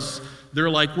 Because they're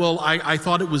like, well, I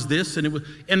thought it was this, and it was,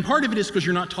 and part of it is because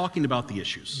you're not talking about the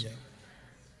issues. Yeah.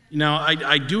 Now,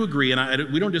 I do agree,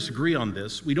 and we don't disagree on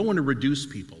this. We don't want to reduce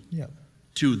people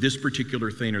to this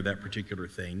particular thing or that particular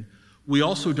thing. We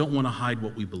also don't want to hide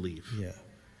what we believe. Yeah.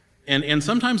 And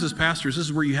sometimes as pastors, this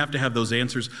is where you have to have those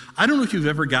answers. I don't know if you've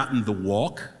ever gotten the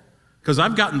walk, because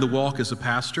I've gotten the walk as a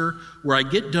pastor, where I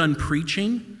get done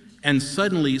preaching, and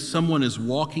suddenly someone is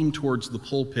walking towards the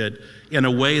pulpit in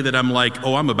a way that I'm like,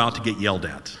 oh, I'm about to get yelled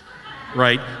at,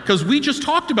 right? Because we just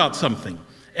talked about something.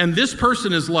 And this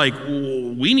person is like,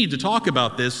 we need to talk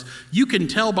about this. You can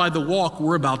tell by the walk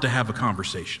we're about to have a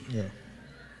conversation. Yeah.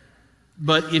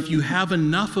 But if you have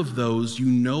enough of those, you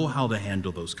know how to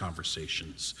handle those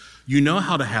conversations. You know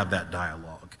how to have that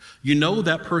dialogue. You know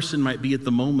that person might be at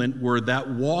the moment where that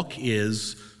walk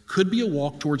could be a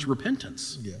walk towards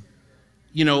repentance. Yeah.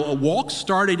 You know, a walk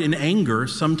started in anger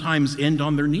sometimes end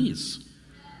on their knees.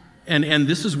 And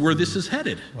this is where this is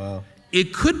headed. Wow.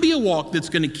 It could be a walk that's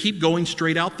going to keep going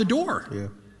straight out the door. Yeah.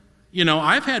 You know,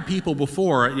 I've had people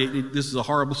before, this is a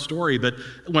horrible story, but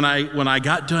when I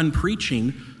got done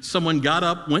preaching, someone got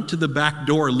up, went to the back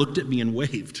door, looked at me and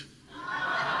waved.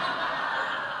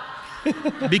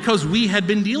 Because we had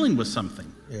been dealing with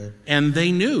something. Yeah. And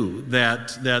they knew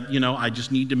that, you know, I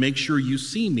just need to make sure you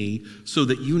see me so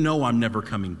that you know I'm never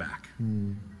coming back.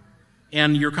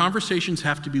 And your conversations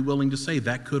have to be willing to say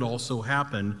that could also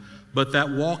happen. But that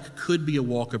walk could be a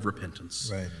walk of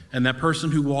repentance. Right. And that person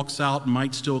who walks out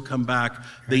might still come back. Right.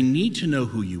 They need to know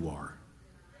who you are,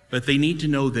 but they need to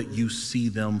know that you see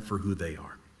them for who they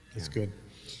are. That's good.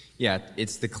 Yeah,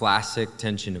 it's the classic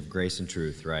tension of grace and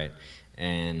truth, right?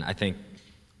 And I think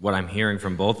what I'm hearing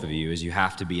from both of you is you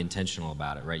have to be intentional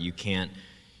about it, right? You can't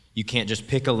just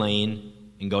pick a lane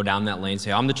and go down that lane and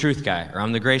say, I'm the truth guy, or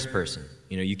I'm the grace person.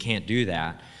 You know, you can't do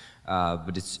that.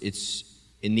 But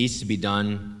it needs to be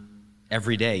done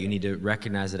every day. You need to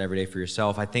recognize it every day for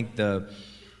yourself. I think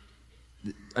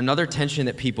another tension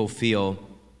that people feel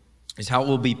is how it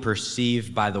will be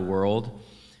perceived by the world.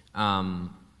 I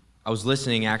was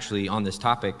listening actually on this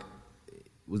topic,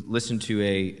 listened to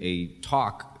a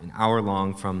talk, an hour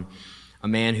long, from a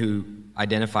man who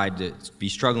identified to be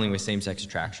struggling with same-sex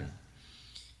attraction.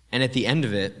 And at the end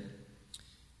of it,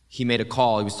 he made a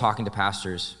call. He was talking to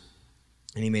pastors,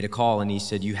 and he made a call, and he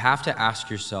said, you have to ask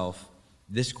yourself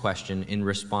this question in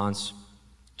response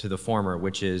to the former,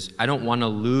 which is, I don't want to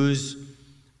lose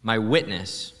my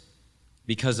witness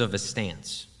because of a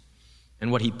stance. And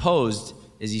what he posed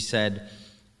is he said,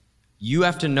 you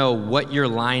have to know what your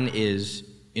line is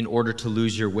in order to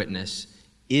lose your witness.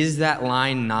 Is that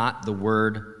line not the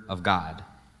Word of God?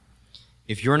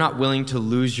 If you're not willing to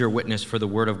lose your witness for the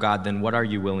Word of God, then what are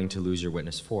you willing to lose your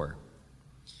witness for?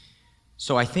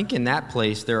 So I think in that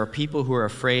place, there are people who are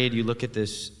afraid. You look at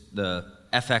the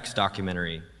FX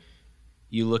documentary.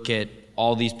 You look at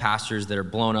all these pastors that are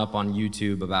blown up on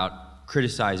YouTube about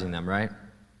criticizing them, right?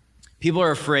 People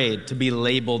are afraid to be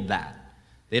labeled that.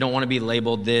 They don't want to be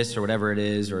labeled this or whatever it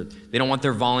is, or they don't want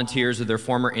their volunteers or their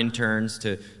former interns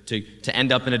to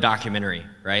end up in a documentary,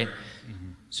 right?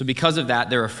 Mm-hmm. So because of that,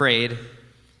 they're afraid.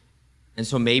 And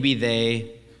so maybe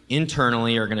they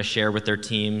internally are going to share with their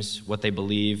teams what they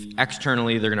believe.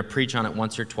 Externally, they're going to preach on it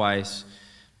once or twice,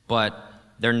 but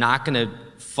they're not going to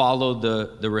follow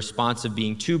the response of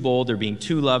being too bold or being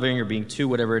too loving or being too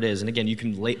whatever it is. And again,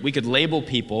 we could label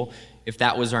people if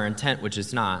that was our intent, which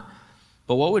it's not.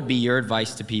 But what would be your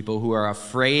advice to people who are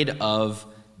afraid of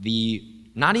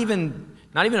not even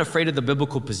afraid of the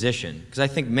biblical position? Because I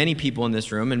think many people in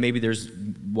this room, and maybe there's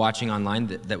watching online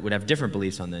that would have different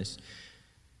beliefs on this,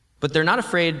 but they're not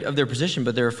afraid of their position,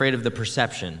 but they're afraid of the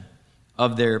perception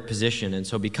of their position. And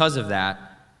so because of that,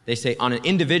 they say, on an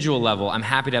individual level, I'm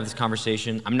happy to have this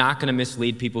conversation. I'm not going to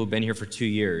mislead people who've been here for 2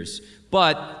 years.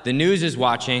 But the news is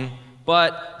watching,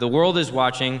 but the world is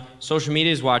watching, social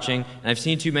media is watching, and I've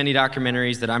seen too many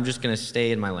documentaries that I'm just going to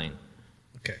stay in my lane.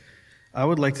 Okay. I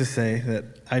would like to say that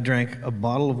I drank a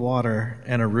bottle of water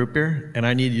and a root beer, and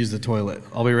I need to use the toilet.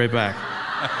 I'll be right back.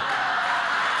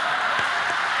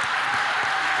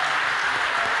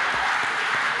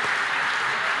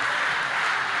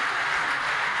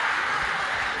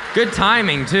 Good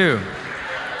timing, too.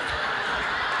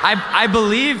 I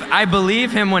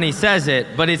believe him when he says it,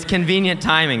 but it's convenient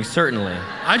timing, certainly.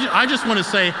 I just want to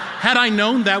say, had I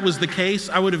known that was the case,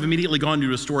 I would have immediately gone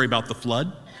to a story about the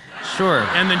flood. Sure.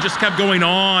 And then just kept going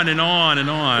on and on and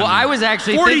on. Well, I was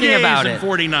actually 40 thinking days about and it.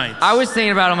 40 nights. I was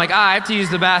thinking about it. I'm like, I have to use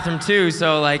the bathroom too.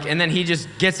 So like, and then he just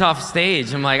gets off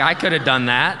stage. I'm like, I could have done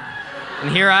that.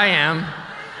 And here I am.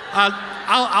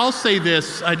 I'll say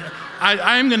this.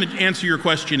 I'm going to answer your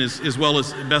question as well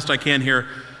as best I can here.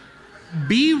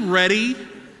 Be ready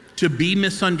to be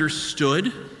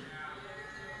misunderstood,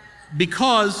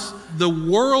 because the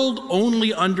world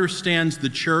only understands the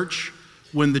church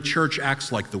when the church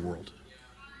acts like the world.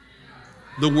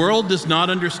 The world does not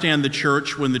understand the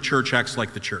church when the church acts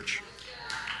like the church.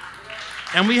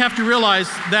 And we have to realize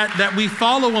that we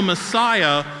follow a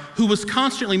Messiah who was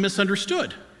constantly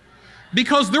misunderstood.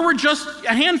 Because there were just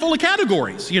a handful of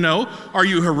categories, you know. Are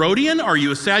you a Herodian? Are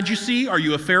you a Sadducee? Are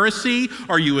you a Pharisee?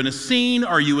 Are you an Essene?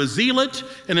 Are you a Zealot?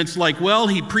 And it's like, well,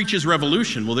 he preaches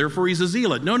revolution. Well, therefore he's a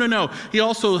Zealot. No. He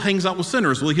also hangs out with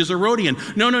sinners. Well, he's a Herodian.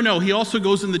 No. He also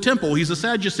goes in the temple. He's a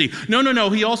Sadducee. No.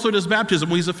 He also does baptism.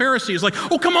 Well, he's a Pharisee. It's like,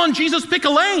 oh, come on, Jesus, pick a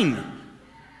lane.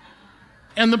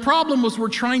 And the problem was we're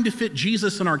trying to fit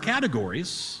Jesus in our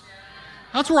categories.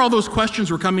 That's where all those questions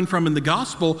were coming from in the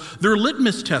gospel. They're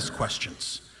litmus test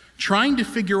questions, trying to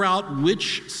figure out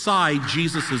which side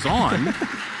Jesus is on.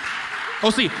 Oh,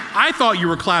 see, I thought you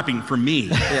were clapping for me.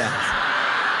 Yeah.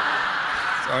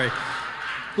 Sorry.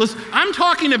 Listen, I'm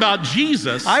talking about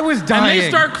Jesus. I was dying. And they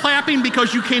start clapping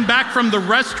because you came back from the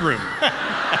restroom.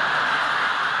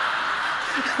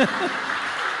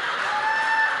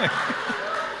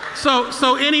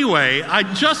 So anyway,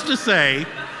 just to say,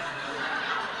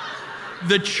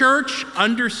 the church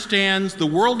understands, the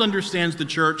world understands the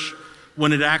church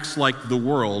when it acts like the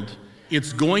world.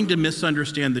 It's going to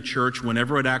misunderstand the church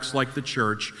whenever it acts like the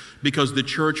church, because the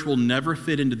church will never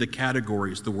fit into the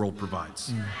categories the world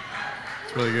provides.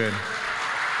 It's really good.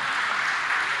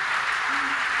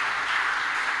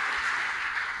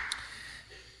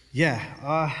 Yeah,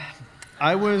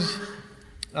 I was...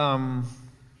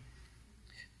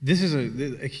 This is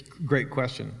a great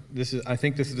question. I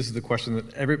think this is the question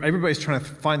that everybody's trying to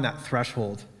find that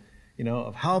threshold, you know,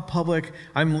 of how public.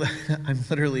 I'm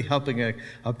literally helping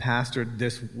a pastor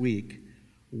this week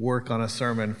work on a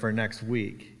sermon for next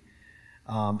week,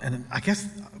 and I guess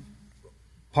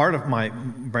part of my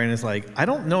brain is like, I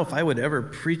don't know if I would ever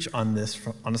preach on this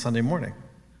on a Sunday morning.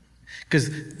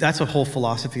 Because that's a whole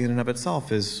philosophy in and of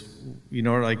itself is, you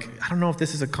know, like, I don't know if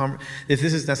this is if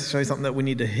this is necessarily something that we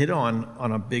need to hit on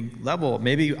a big level.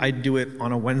 Maybe I do it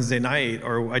on a Wednesday night,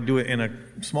 or I do it in a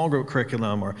small group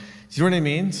curriculum, or, do you know what I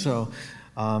mean? So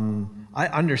I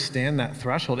understand that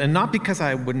threshold. And not because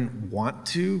I wouldn't want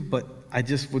to, but I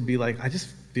just would be like, I just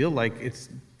feel like it's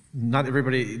not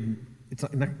everybody, it's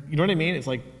not, you know what I mean? It's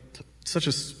like such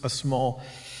a small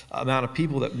amount of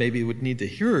people that maybe would need to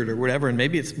hear it or whatever, and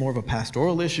maybe it's more of a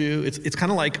pastoral issue. It's kind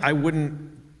of like I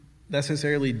wouldn't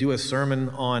necessarily do a sermon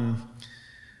on,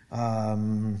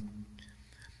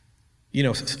 you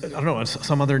know, I don't know,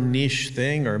 some other niche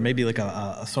thing, or maybe like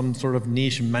some sort of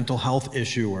niche mental health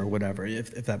issue or whatever,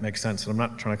 if that makes sense. And I'm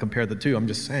not trying to compare the two. I'm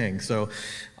just saying. So,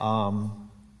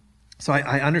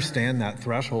 I understand that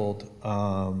threshold.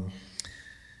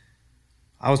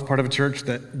 I was part of a church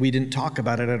that we didn't talk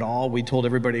about it at all. We told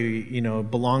everybody, you know,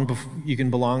 you can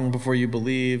belong before you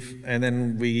believe. And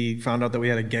then we found out that we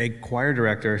had a gay choir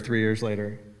director 3 years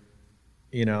later,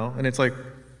 you know? And it's like,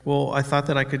 well, I thought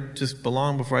that I could just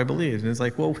belong before I believed. And it's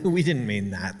like, well, we didn't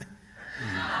mean that.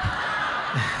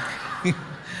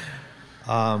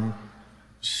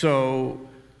 So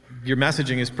your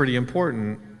messaging is pretty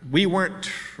important. We weren't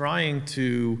trying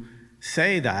to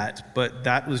say that, but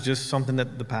that was just something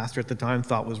that the pastor at the time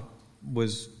thought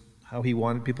was how he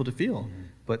wanted people to feel. Mm-hmm.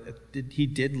 But he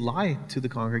did lie to the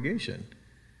congregation.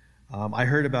 I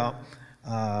heard about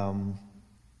John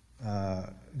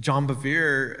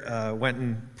Bevere went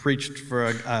and preached for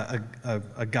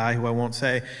a guy who I won't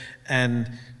say, and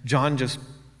John just,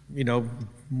 you know,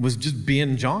 was just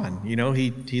being John. You know,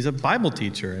 he's a Bible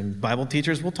teacher, and Bible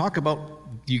teachers will talk about,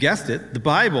 you guessed it, the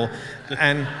Bible,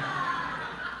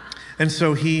 And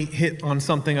so he hit on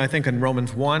something, I think, in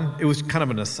Romans 1. It was kind of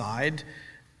an aside.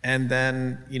 And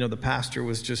then, you know, the pastor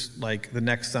was just like, the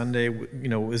next Sunday, you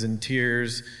know, was in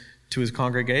tears to his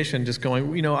congregation, just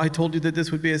going, you know, I told you that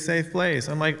this would be a safe place.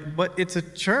 I'm like, but it's a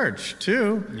church,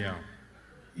 too. Yeah.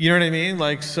 You know what I mean?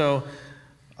 Like, so,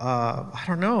 I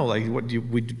don't know. Like, what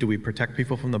do we protect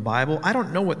people from the Bible? I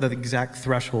don't know what the exact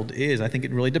threshold is. I think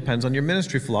it really depends on your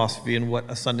ministry philosophy and what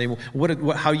a Sunday,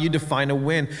 how you define a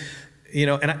win. You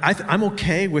know, and I'm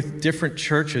okay with different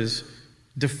churches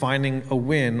defining a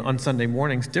win on Sunday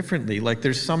mornings differently. Like,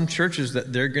 there's some churches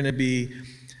that they're going to be,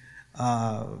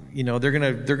 you know, they're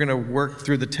going to work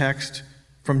through the text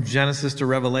from Genesis to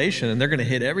Revelation, and they're going to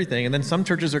hit everything. And then some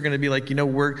churches are going to be like,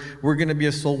 we're going to be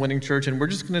a soul-winning church, and we're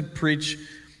just going to preach,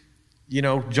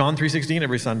 John 3:16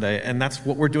 every Sunday, and that's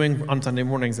what we're doing on Sunday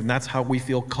mornings, and that's how we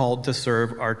feel called to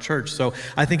serve our church. So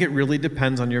I think it really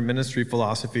depends on your ministry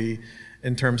philosophy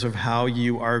in terms of how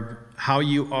you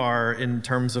are in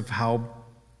terms of how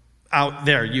out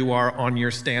there you are on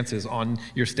your stances, on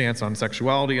your stance on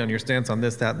sexuality, on your stance on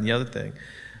this, that, and the other thing.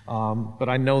 But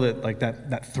I know that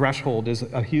that threshold is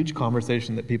a huge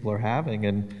conversation that people are having.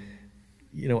 And,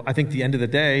 I think at the end of the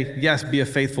day, yes, be a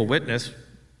faithful witness,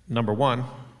 number one.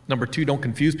 Number two, don't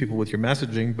confuse people with your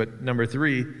messaging. But number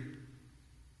three,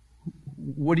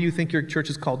 what do you think your church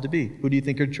is called to be? Who do you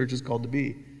think your church is called to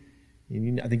be?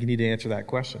 I think you need to answer that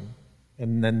question.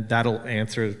 And then that'll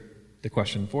answer the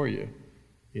question for you,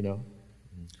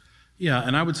 Yeah,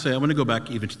 and I would say, I want to go back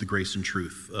even to the grace and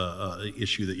truth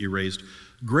issue that you raised.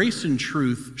 Grace and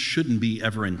truth shouldn't be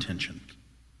ever in tension,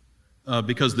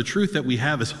 because the truth that we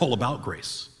have is all about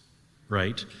grace,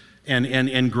 right?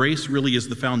 And grace really is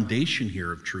the foundation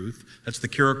here of truth. That's the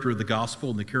character of the gospel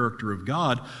and the character of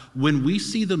God. When we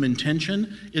see them in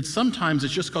tension, it's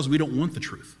just because we don't want the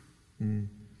truth.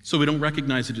 So we don't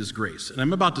recognize it as grace. And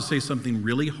I'm about to say something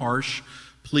really harsh.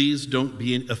 Please don't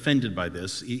be offended by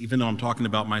this, even though I'm talking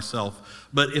about myself.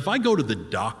 But if I go to the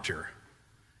doctor,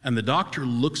 and the doctor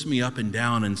looks me up and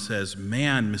down and says,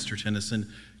 "Man, Mr. Tennison,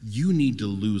 you need to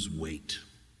lose weight,"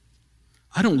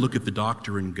 I don't look at the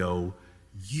doctor and go,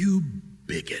 "You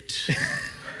bigot.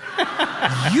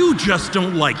 You just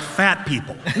don't like fat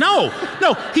people." No,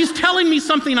 he's telling me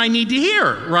something I need to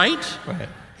hear, right? Right.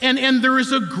 And there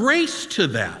is a grace to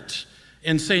that.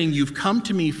 And saying, you've come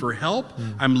to me for help.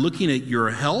 I'm looking at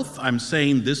your health. I'm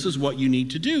saying this is what you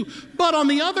need to do. But on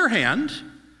the other hand,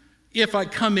 if I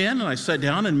come in and I sit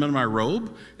down and I'm in my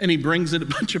robe and he brings in a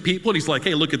bunch of people and he's like,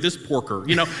 "Hey, look at this porker,"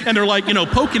 and they're like,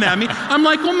 poking at me. I'm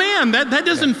like, "Well, man, that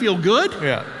doesn't feel good.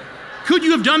 Yeah. Could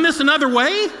you have done this another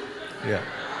way?" Yeah.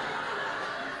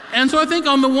 And so I think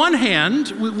on the one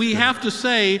hand, we have to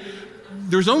say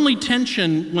there's only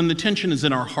tension when the tension is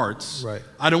in our hearts. Right.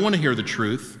 I don't want to hear the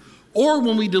truth. Or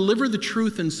when we deliver the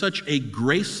truth in such a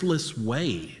graceless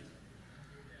way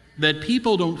that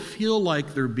people don't feel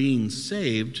like they're being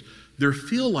saved, they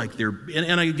feel like they're,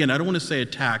 and again, I don't want to say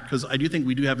attacked, because I do think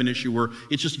we do have an issue where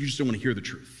you just don't want to hear the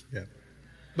truth. Yeah.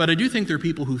 But I do think there are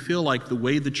people who feel like the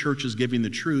way the church is giving the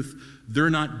truth, they're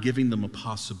not giving them a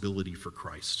possibility for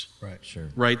Christ. Right.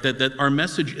 Sure. Right? That our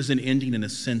message isn't ending in a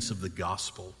sense of the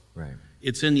gospel. Right.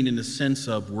 It's ending in a sense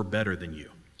of we're better than you.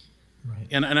 Right.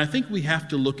 And I think we have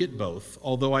to look at both,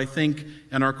 although I think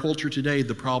in our culture today,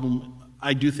 the problem,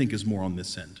 I do think, is more on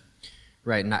this end.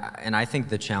 Right, and I think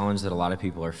the challenge that a lot of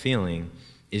people are feeling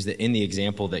is that in the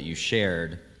example that you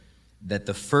shared, that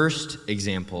the first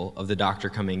example of the doctor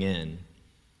coming in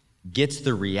gets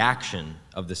the reaction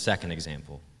of the second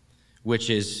example,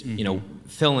 which is,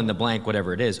 fill in the blank,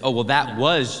 whatever it is. Oh, well, that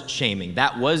was shaming.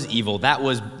 That was evil. That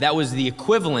was the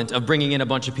equivalent of bringing in a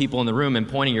bunch of people in the room and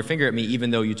pointing your finger at me, even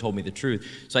though you told me the truth.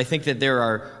 So I think that there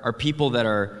are people that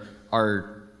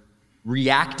are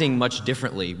reacting much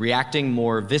differently, reacting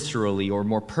more viscerally or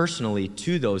more personally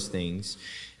to those things.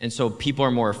 And so people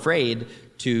are more afraid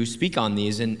to speak on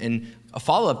these. And a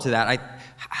follow-up to that,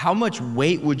 how much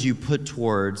weight would you put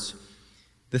towards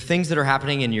the things that are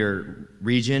happening in your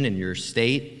region, in your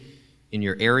state, in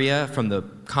your area, from the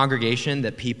congregation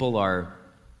that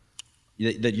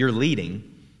that you're leading,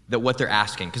 that what they're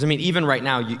asking? Because, even right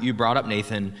now, you brought up,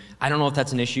 Nathan, I don't know if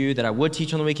that's an issue that I would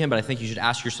teach on the weekend, but I think you should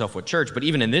ask yourself what church. But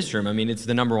even in this room, it's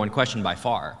the number one question by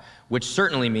far, which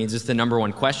certainly means it's the number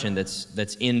one question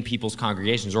that's in people's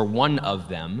congregations, or one of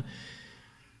them.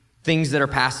 Things that are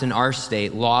passed in our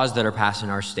state, laws that are passed in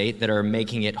our state that are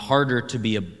making it harder to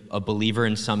be a believer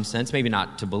in some sense, maybe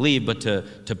not to believe, but to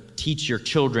teach your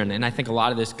children. And I think a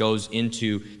lot of this goes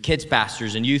into kids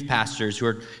pastors and youth pastors who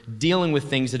are dealing with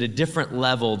things at a different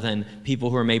level than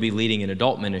people who are maybe leading in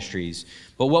adult ministries.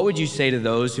 But what would you say to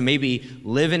those who maybe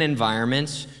live in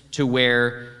environments to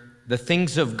where the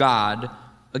things of God,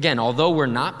 again, although we're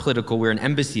not political, we're an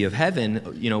embassy of heaven,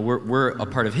 we're a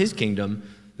part of his kingdom,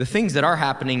 the things that are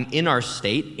happening in our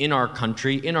state, in our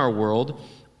country, in our world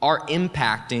are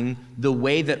impacting the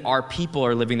way that our people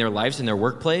are living their lives in their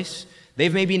workplace.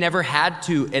 They've maybe never had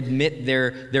to admit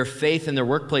their faith in their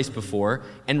workplace before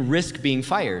and risk being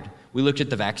fired. We looked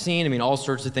at the vaccine, all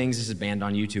sorts of things. This is banned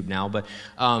on YouTube now, but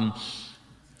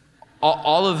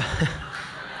all of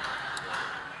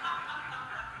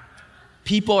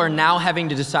people are now having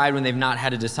to decide when they've not had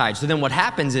to decide. So then what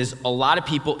happens is a lot of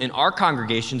people in our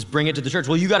congregations bring it to the church.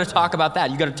 Well, you got to talk about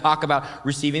that. You got to talk about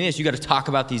receiving this. You got to talk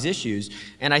about these issues.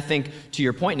 And I think, to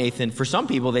your point, Nathan, for some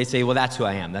people, they say, well, that's who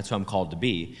I am. That's who I'm called to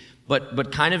be.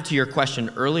 But kind of to your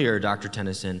question earlier, Dr.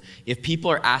 Tennison, if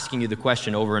people are asking you the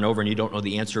question over and over and you don't know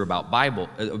the answer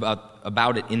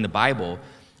about it in the Bible,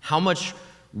 how much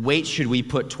weight should we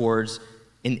put towards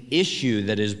an issue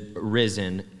that is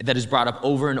risen, that is brought up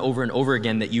over and over and over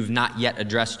again that you've not yet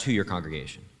addressed to your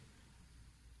congregation?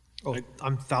 Oh,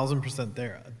 I'm 1,000%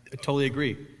 there. I totally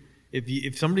agree.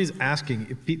 If somebody's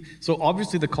asking, so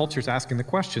obviously the culture's asking the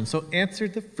question, so answer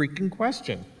the freaking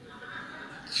question.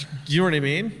 Do you know what I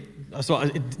mean? So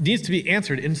it needs to be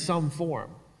answered in some form.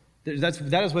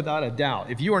 That is without a doubt.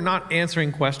 If you are not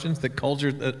answering questions that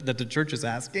the church is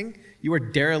asking, you are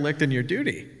derelict in your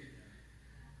duty.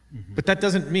 Mm-hmm. But that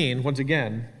doesn't mean, once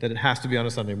again, that it has to be on a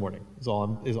Sunday morning, is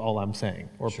all I'm saying,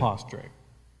 or sure. Posturing.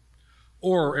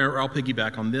 Or I'll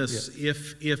piggyback on this. Yeah.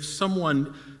 If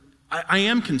someone, I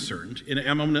am concerned, and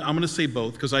I'm going to say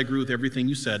both because I agree with everything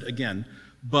you said, again.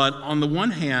 But on the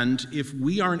one hand, if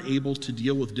we aren't able to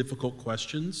deal with difficult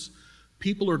questions,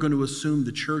 people are going to assume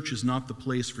the church is not the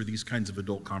place for these kinds of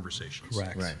adult conversations.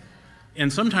 Correct. Right.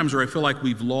 And sometimes where I feel like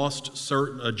we've lost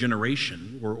a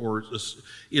generation,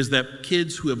 is that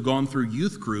kids who have gone through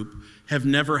youth group have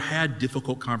never had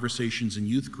difficult conversations in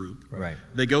youth group. Right.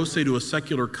 They go, say, to a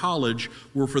secular college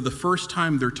where for the first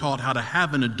time they're taught how to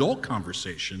have an adult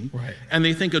conversation, right. And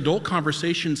they think adult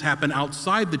conversations happen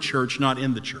outside the church, not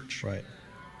in the church. Right.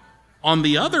 On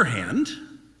the other hand,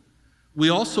 we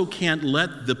also can't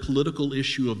let the political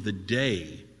issue of the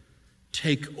day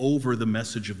take over the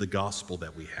message of the gospel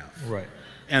that we have. Right.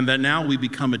 And that now we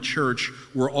become a church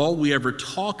where all we ever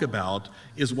talk about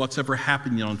is what's ever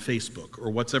happening on Facebook or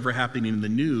what's ever happening in the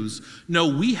news. No,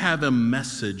 we have a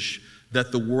message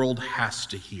that the world has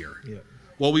to hear. Yeah.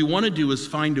 What we want to do is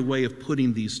find a way of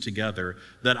putting these together,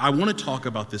 that I want to talk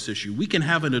about this issue. We can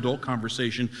have an adult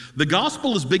conversation. The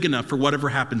gospel is big enough for whatever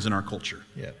happens in our culture.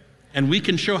 Yeah. And we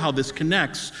can show how this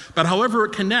connects, but however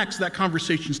it connects, that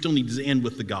conversation still needs to end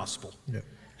with the gospel. Yeah.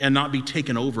 And not be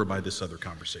taken over by this other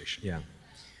conversation. Yeah.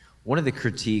 One of the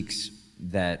critiques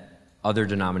that other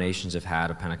denominations have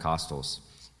had of Pentecostals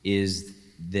is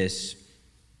this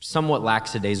somewhat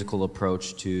lackadaisical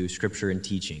approach to scripture and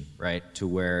teaching, right? To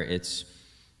where it's,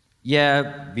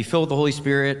 be filled with the Holy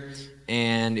Spirit,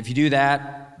 and if you do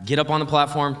that, get up on the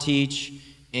platform, teach,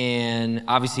 and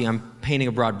obviously I'm painting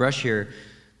a broad brush here,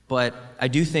 but I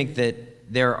do think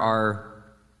that there are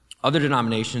other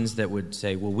denominations that would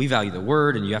say, well, we value the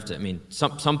word, and you have to,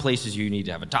 some places you need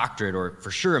to have a doctorate or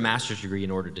for sure a master's degree in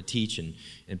order to teach and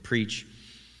preach.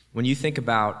 When you think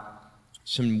about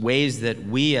some ways that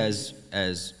we as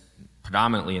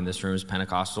predominantly in this room as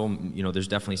Pentecostal, there's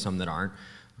definitely some that aren't,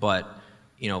 but,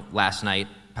 last night,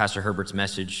 Pastor Herbert's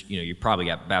message, you probably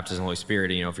got baptized in the Holy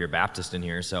Spirit, if you're a Baptist in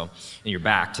here, so, and you're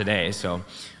back today, so,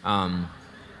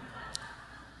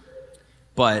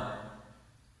 but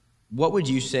what would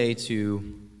you say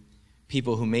to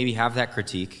people who maybe have that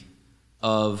critique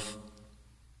of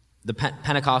the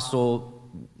Pentecostal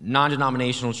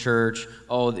non-denominational church?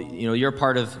 Oh, you're a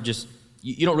part of just,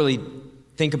 you don't really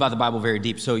think about the Bible very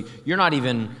deep. So you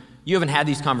haven't had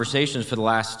these conversations for the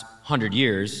last 100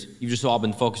 years. You've just all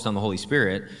been focused on the Holy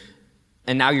Spirit.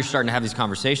 And now you're starting to have these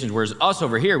conversations, whereas us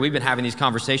over here, we've been having these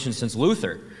conversations since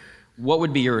Luther. What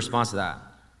would be your response to that?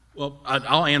 Well,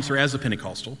 I'll answer as a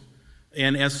Pentecostal.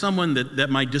 And as someone that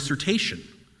my dissertation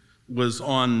was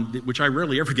on, which I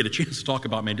rarely ever get a chance to talk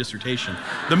about my dissertation.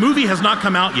 The movie has not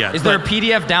come out yet. Is there a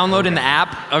PDF download in the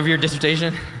app of your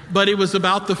dissertation? But it was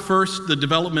about the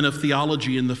development of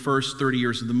theology in the first 30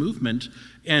 years of the movement.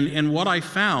 And what I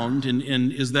found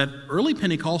is that early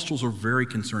Pentecostals are very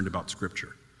concerned about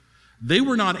Scripture. They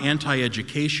were not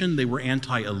anti-education, they were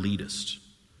anti-elitist.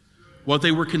 What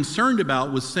they were concerned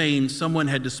about was saying someone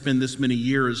had to spend this many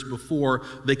years before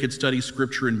they could study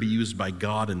Scripture and be used by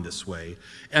God in this way.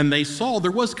 And they saw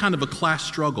there was kind of a class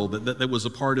struggle that was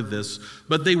a part of this,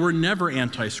 but they were never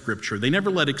anti-Scripture. They never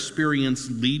let experience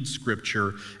lead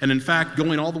Scripture. And in fact,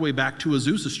 going all the way back to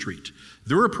Azusa Street,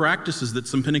 there were practices that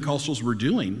some Pentecostals were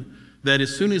doing that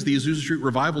as soon as the Azusa Street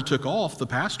revival took off, the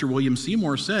pastor, William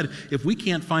Seymour, said, if we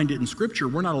can't find it in Scripture,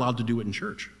 we're not allowed to do it in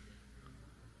church.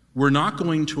 We're not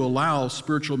going to allow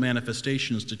spiritual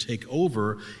manifestations to take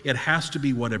over. It has to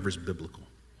be whatever's biblical.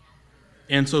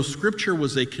 And so Scripture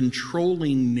was a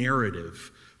controlling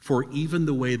narrative for even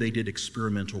the way they did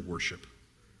experimental worship,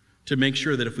 to make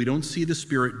sure that if we don't see the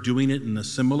Spirit doing it in a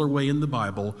similar way in the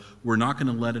Bible, we're not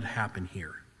going to let it happen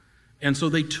here. And so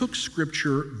they took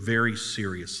Scripture very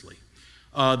seriously.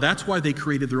 That's why they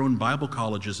created their own Bible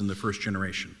colleges in the first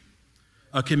generation.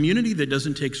 A community that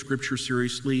doesn't take Scripture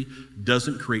seriously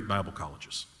doesn't create Bible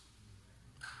colleges.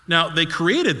 Now, they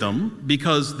created them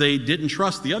because they didn't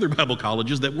trust the other Bible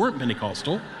colleges that weren't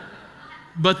Pentecostal,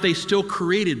 but they still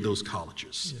created those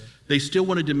colleges. Yeah. They still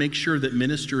wanted to make sure that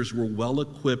ministers were well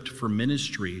equipped for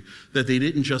ministry, that they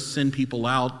didn't just send people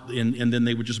out and then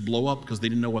they would just blow up because they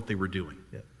didn't know what they were doing.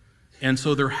 Yeah. And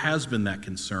so there has been that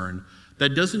concern.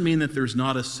 That doesn't mean that there's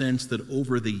not a sense that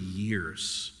over the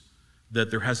years that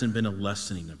there hasn't been a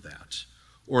lessening of that,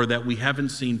 or that we haven't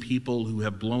seen people who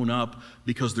have blown up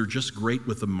because they're just great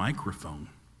with a microphone,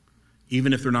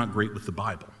 even if they're not great with the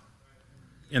Bible.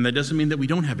 And that doesn't mean that we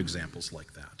don't have examples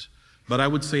like that. But I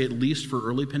would say, at least for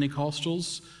early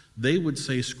Pentecostals, they would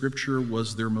say Scripture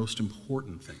was their most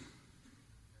important thing.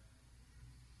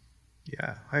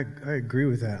 Yeah, I agree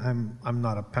with that. I'm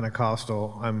not a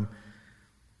Pentecostal. I'm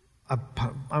a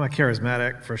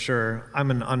charismatic for sure. I'm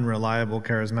an unreliable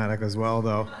charismatic as well,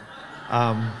 though.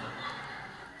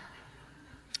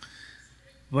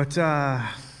 But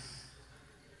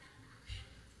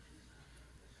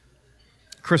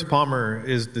Chris Palmer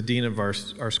is the dean of our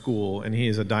school, and he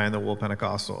is a dyed-in-the-wool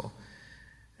Pentecostal.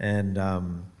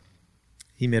 And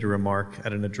he made a remark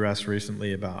at an address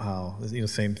recently about how,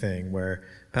 same thing, where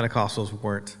Pentecostals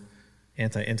weren't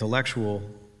anti-intellectual.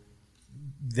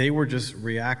 They were just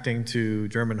reacting to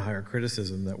German higher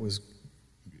criticism that was,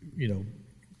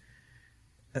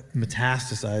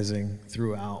 metastasizing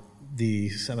throughout the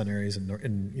seminaries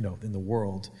in the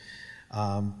world,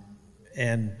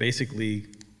 and basically,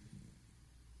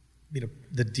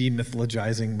 the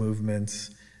demythologizing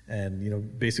movements,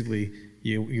 and basically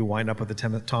you wind up with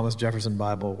the Thomas Jefferson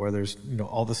Bible, where there's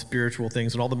all the spiritual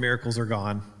things and all the miracles are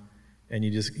gone, and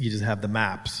you just have the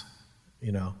maps,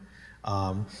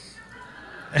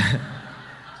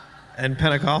 And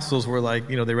Pentecostals were like,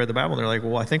 they read the Bible and they're like,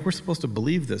 well, I think we're supposed to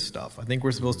believe this stuff. I think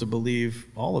we're supposed to believe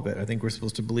all of it. I think we're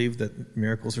supposed to believe that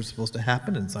miracles are supposed to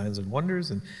happen and signs and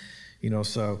wonders. And,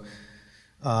 so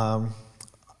I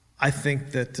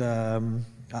think that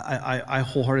I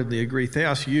wholeheartedly agree.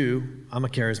 Theos U, I'm a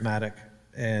charismatic,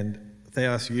 and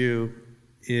Theos U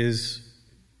is,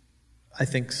 I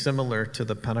think, similar to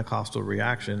the Pentecostal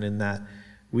reaction in that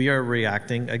we are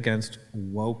reacting against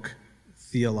woke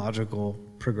theological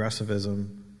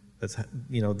progressivism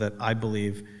that I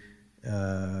believe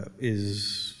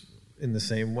is in the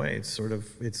same way. It's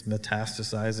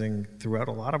metastasizing throughout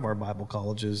a lot of our Bible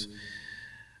colleges.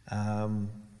 I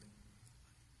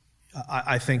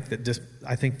think that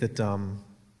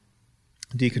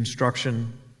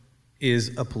deconstruction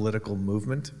is a political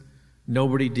movement.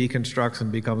 Nobody deconstructs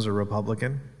and becomes a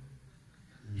Republican.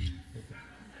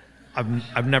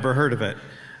 I've never heard of it.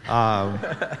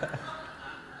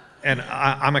 And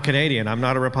I'm a Canadian. I'm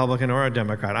not a Republican or a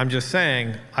Democrat. I'm just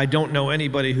saying I don't know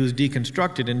anybody who's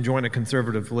deconstructed and joined a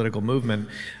conservative political movement.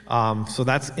 So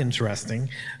that's interesting.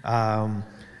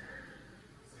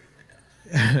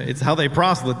 It's how they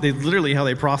literally how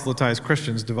they proselytize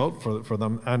Christians to vote for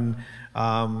them. And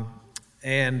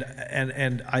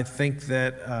I think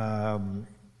that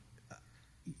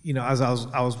as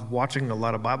I was watching a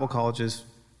lot of Bible colleges,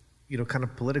 kind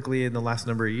of politically in the last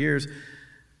number of years.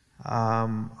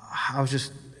 I was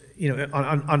just,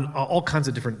 on all kinds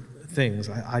of different things.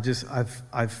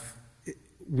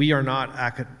 We are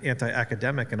not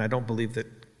anti-academic, and I don't believe that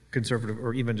conservative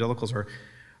or evangelicals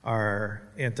are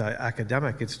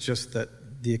anti-academic. It's just that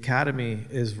the academy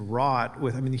is wrought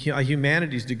with, a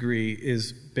humanities degree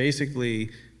is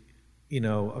basically,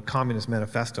 a communist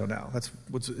manifesto now. That's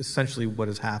what's essentially what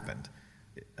has happened.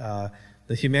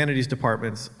 The humanities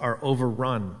departments are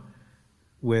overrun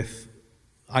with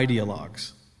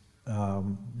ideologues.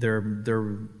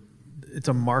 It's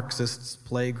a Marxist's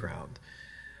playground.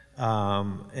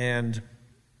 And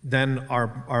then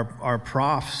our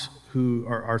profs who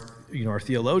are our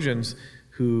theologians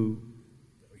who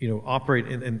operate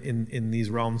in these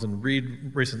realms and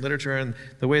read recent literature, and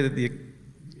the way that the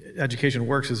education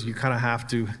works is you kind of have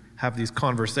to have these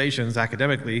conversations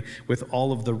academically with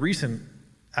all of the recent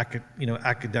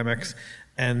academics,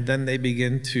 and then they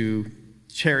begin to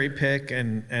cherry pick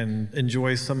and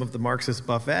enjoy some of the Marxist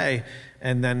buffet,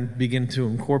 and then begin to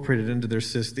incorporate it into their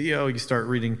cis theo. You start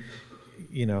reading,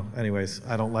 anyways,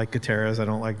 I don't like Gutierrez, I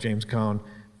don't like James Cone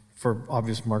for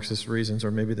obvious Marxist reasons,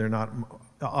 or maybe they're not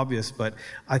obvious, but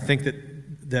I think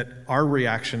that our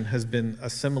reaction has been a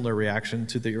similar reaction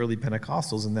to the early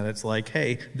Pentecostals, in that it's like,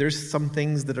 hey, there's some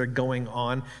things that are going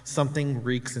on, something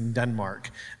reeks in Denmark,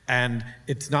 and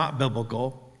it's not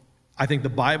biblical. I think the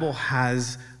Bible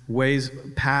has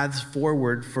paths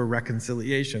forward for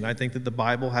reconciliation. I think that the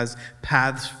Bible has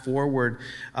paths forward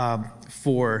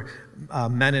for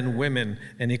men and women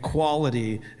and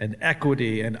equality and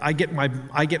equity. And I get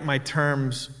my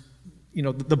terms.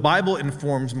 The Bible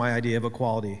informs my idea of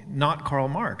equality, not Karl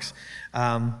Marx.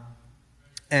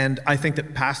 And I think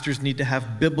that pastors need to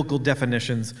have biblical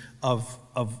definitions of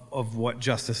what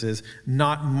justice is,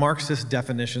 not Marxist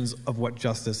definitions of what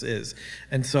justice is.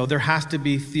 And so there has to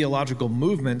be theological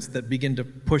movements that begin to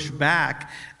push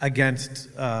back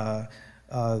against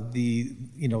the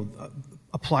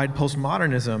applied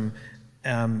postmodernism,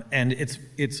 and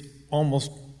it's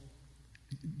almost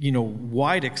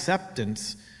wide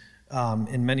acceptance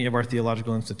in many of our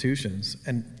theological institutions.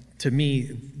 And to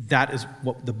me, that is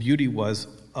what the beauty was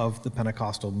of the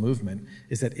Pentecostal movement,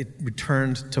 is that it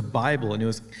returned to Bible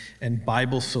and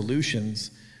Bible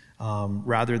solutions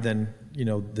rather than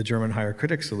the German higher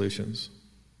critic solutions.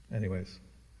 Anyways,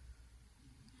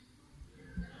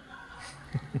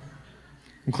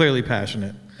 I'm clearly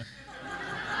passionate.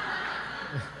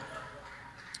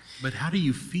 But how do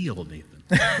you feel, Nathan?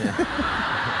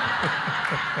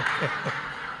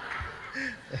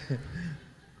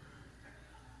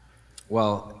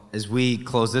 Well, as we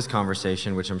close this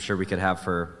conversation, which I'm sure we could have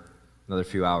for another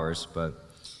few hours,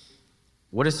 but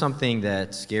what is something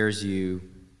that scares you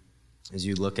as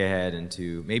you look ahead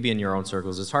into, maybe in your own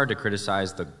circles? It's hard to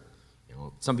criticize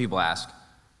some people ask,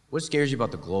 what scares you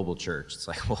about the global church? It's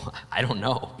like, well, I don't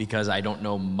know, because I don't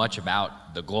know much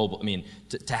about the global. I mean,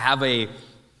 to have a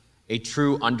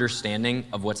true understanding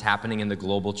of what's happening in the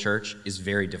global church is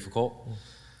very difficult.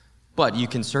 But you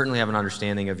can certainly have an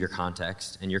understanding of your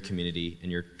context and your community and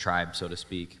your tribe, so to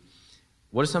speak.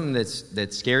 What is something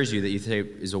that scares you that you think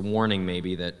is a warning,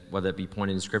 maybe, that whether it be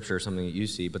pointed in Scripture or something that you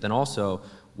see? But then also,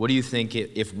 what do you think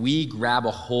if we grab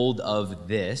a hold of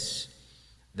this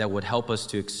that would help us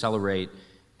to accelerate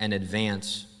and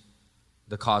advance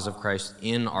the cause of Christ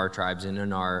in our tribes and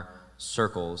in our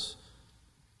circles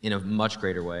in a much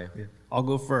greater way? Yeah. I'll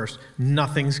go first.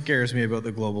 Nothing scares me about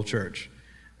the global church.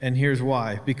 And here's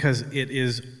why. Because it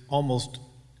is almost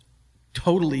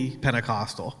totally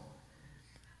Pentecostal.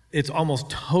 It's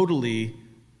almost totally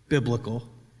biblical.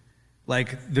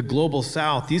 Like the global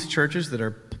South, these churches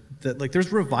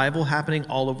there's revival happening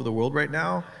all over the world right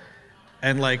now.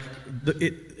 And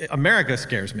America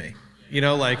scares me.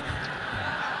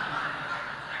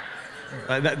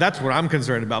 That's what I'm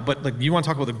concerned about. But you want to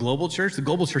talk about the global church? The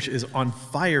global church is on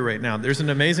fire right now. There's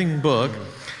an amazing book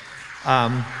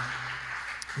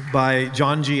by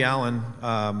John G. Allen.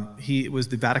 He was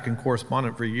the Vatican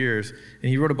correspondent for years, and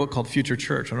he wrote a book called Future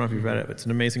Church. I don't know if you've read it, but it's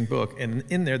an amazing book. And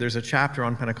in there's a chapter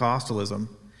on Pentecostalism,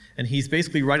 and he's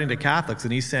basically writing to Catholics,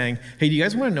 and he's saying, hey, do you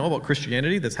guys want to know about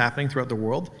Christianity that's happening throughout the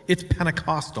world? It's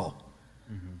Pentecostal.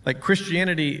 Like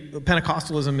Christianity,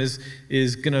 Pentecostalism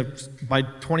is going to, by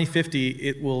 2050,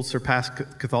 it will surpass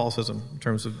Catholicism in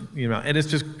terms of, and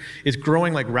it's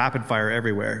growing like rapid fire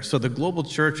everywhere. So the global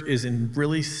church is in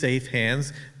really safe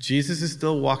hands. Jesus is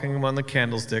still walking among the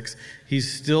candlesticks.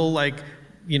 He's still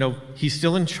he's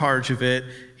still in charge of it.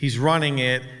 He's running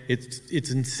it.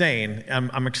 It's insane.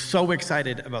 I'm so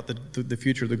excited about the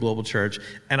future of the global church.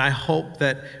 And I hope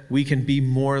that we can be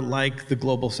more like the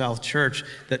global South church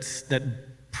that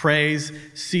prays,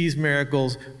 sees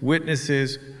miracles,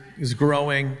 witnesses, is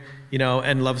growing,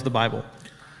 and loves the Bible.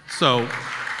 So,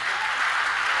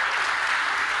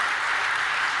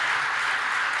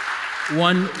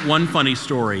 one funny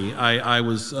story. I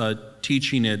was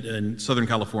teaching in Southern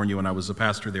California when I was a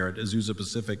pastor there at Azusa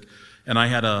Pacific, and I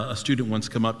had a student once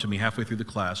come up to me halfway through the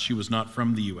class. She was not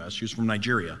from the U.S. She was from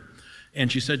Nigeria. And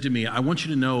she said to me, I want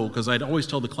you to know, because I'd always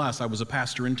tell the class I was a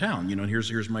pastor in town, and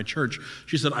here's my church.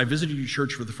 She said, I visited your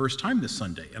church for the first time this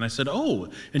Sunday. And I said, oh.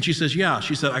 And she says, yeah.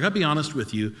 She said, I got to be honest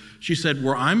with you. She said,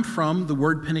 where I'm from, the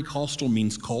word Pentecostal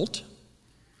means cult.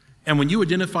 And when you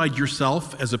identified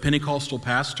yourself as a Pentecostal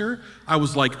pastor, I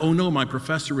was like, oh no, my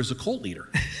professor is a cult leader.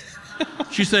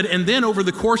 She said, and then over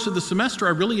the course of the semester,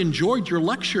 I really enjoyed your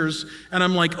lectures, and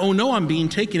I'm like, oh no, I'm being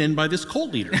taken in by this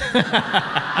cult leader.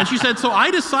 And she said, so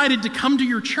I decided to come to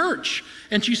your church.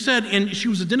 And she said, and she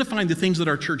was identifying the things that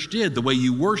our church did, the way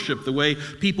you worship, the way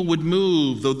people would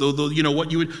move,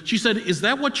 what you would. She said, is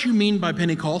that what you mean by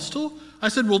Pentecostal? I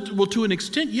said, well, to an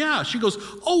extent, yeah. She goes,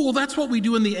 oh, well, that's what we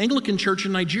do in the Anglican church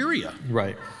in Nigeria.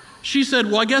 Right. She said,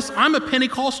 well, I guess I'm a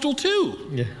Pentecostal too.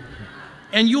 Yeah.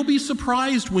 And you'll be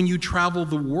surprised when you travel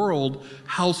the world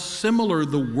how similar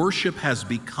the worship has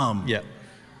become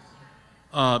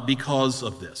because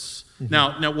of this. Mm-hmm.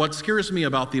 Now, what scares me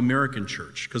about the American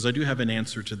church, because I do have an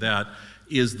answer to that,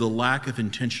 is the lack of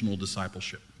intentional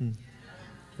discipleship.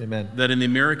 Amen. That in the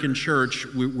American church,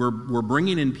 we're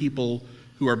bringing in people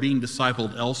who are being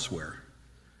discipled elsewhere,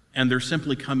 and they're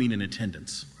simply coming in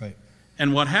attendance. Right.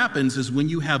 And what happens is when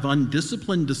you have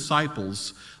undisciplined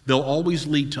disciples, they'll always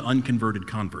lead to unconverted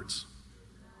converts.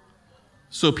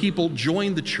 So people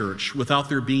join the church without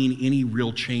there being any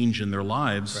real change in their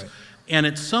lives. Right. And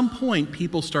at some point,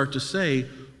 people start to say,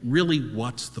 really,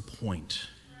 what's the point?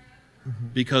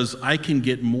 Because I can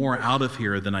get more out of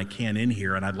here than I can in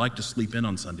here, and I'd like to sleep in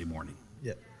on Sunday morning.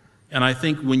 Yeah. And I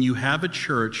think when you have a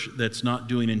church that's not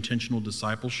doing intentional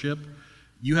discipleship,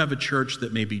 you have a church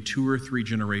that may be 2 or 3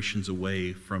 generations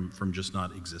away from just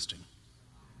not existing.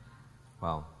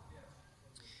 Wow.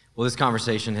 Well, this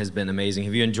conversation has been amazing.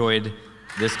 Have you enjoyed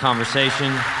this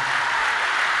conversation?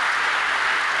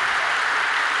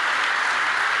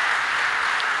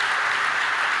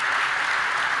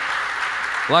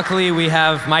 Luckily, we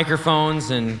have microphones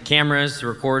and cameras to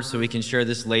record so we can share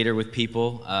this later with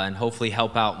people and hopefully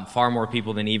help out far more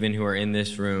people than even who are in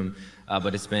this room.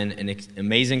 But it's been an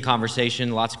amazing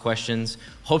conversation, lots of questions.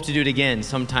 Hope to do it again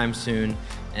sometime soon.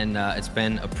 And it's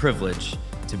been a privilege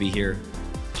to be here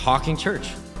talking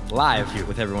church live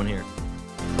with everyone here.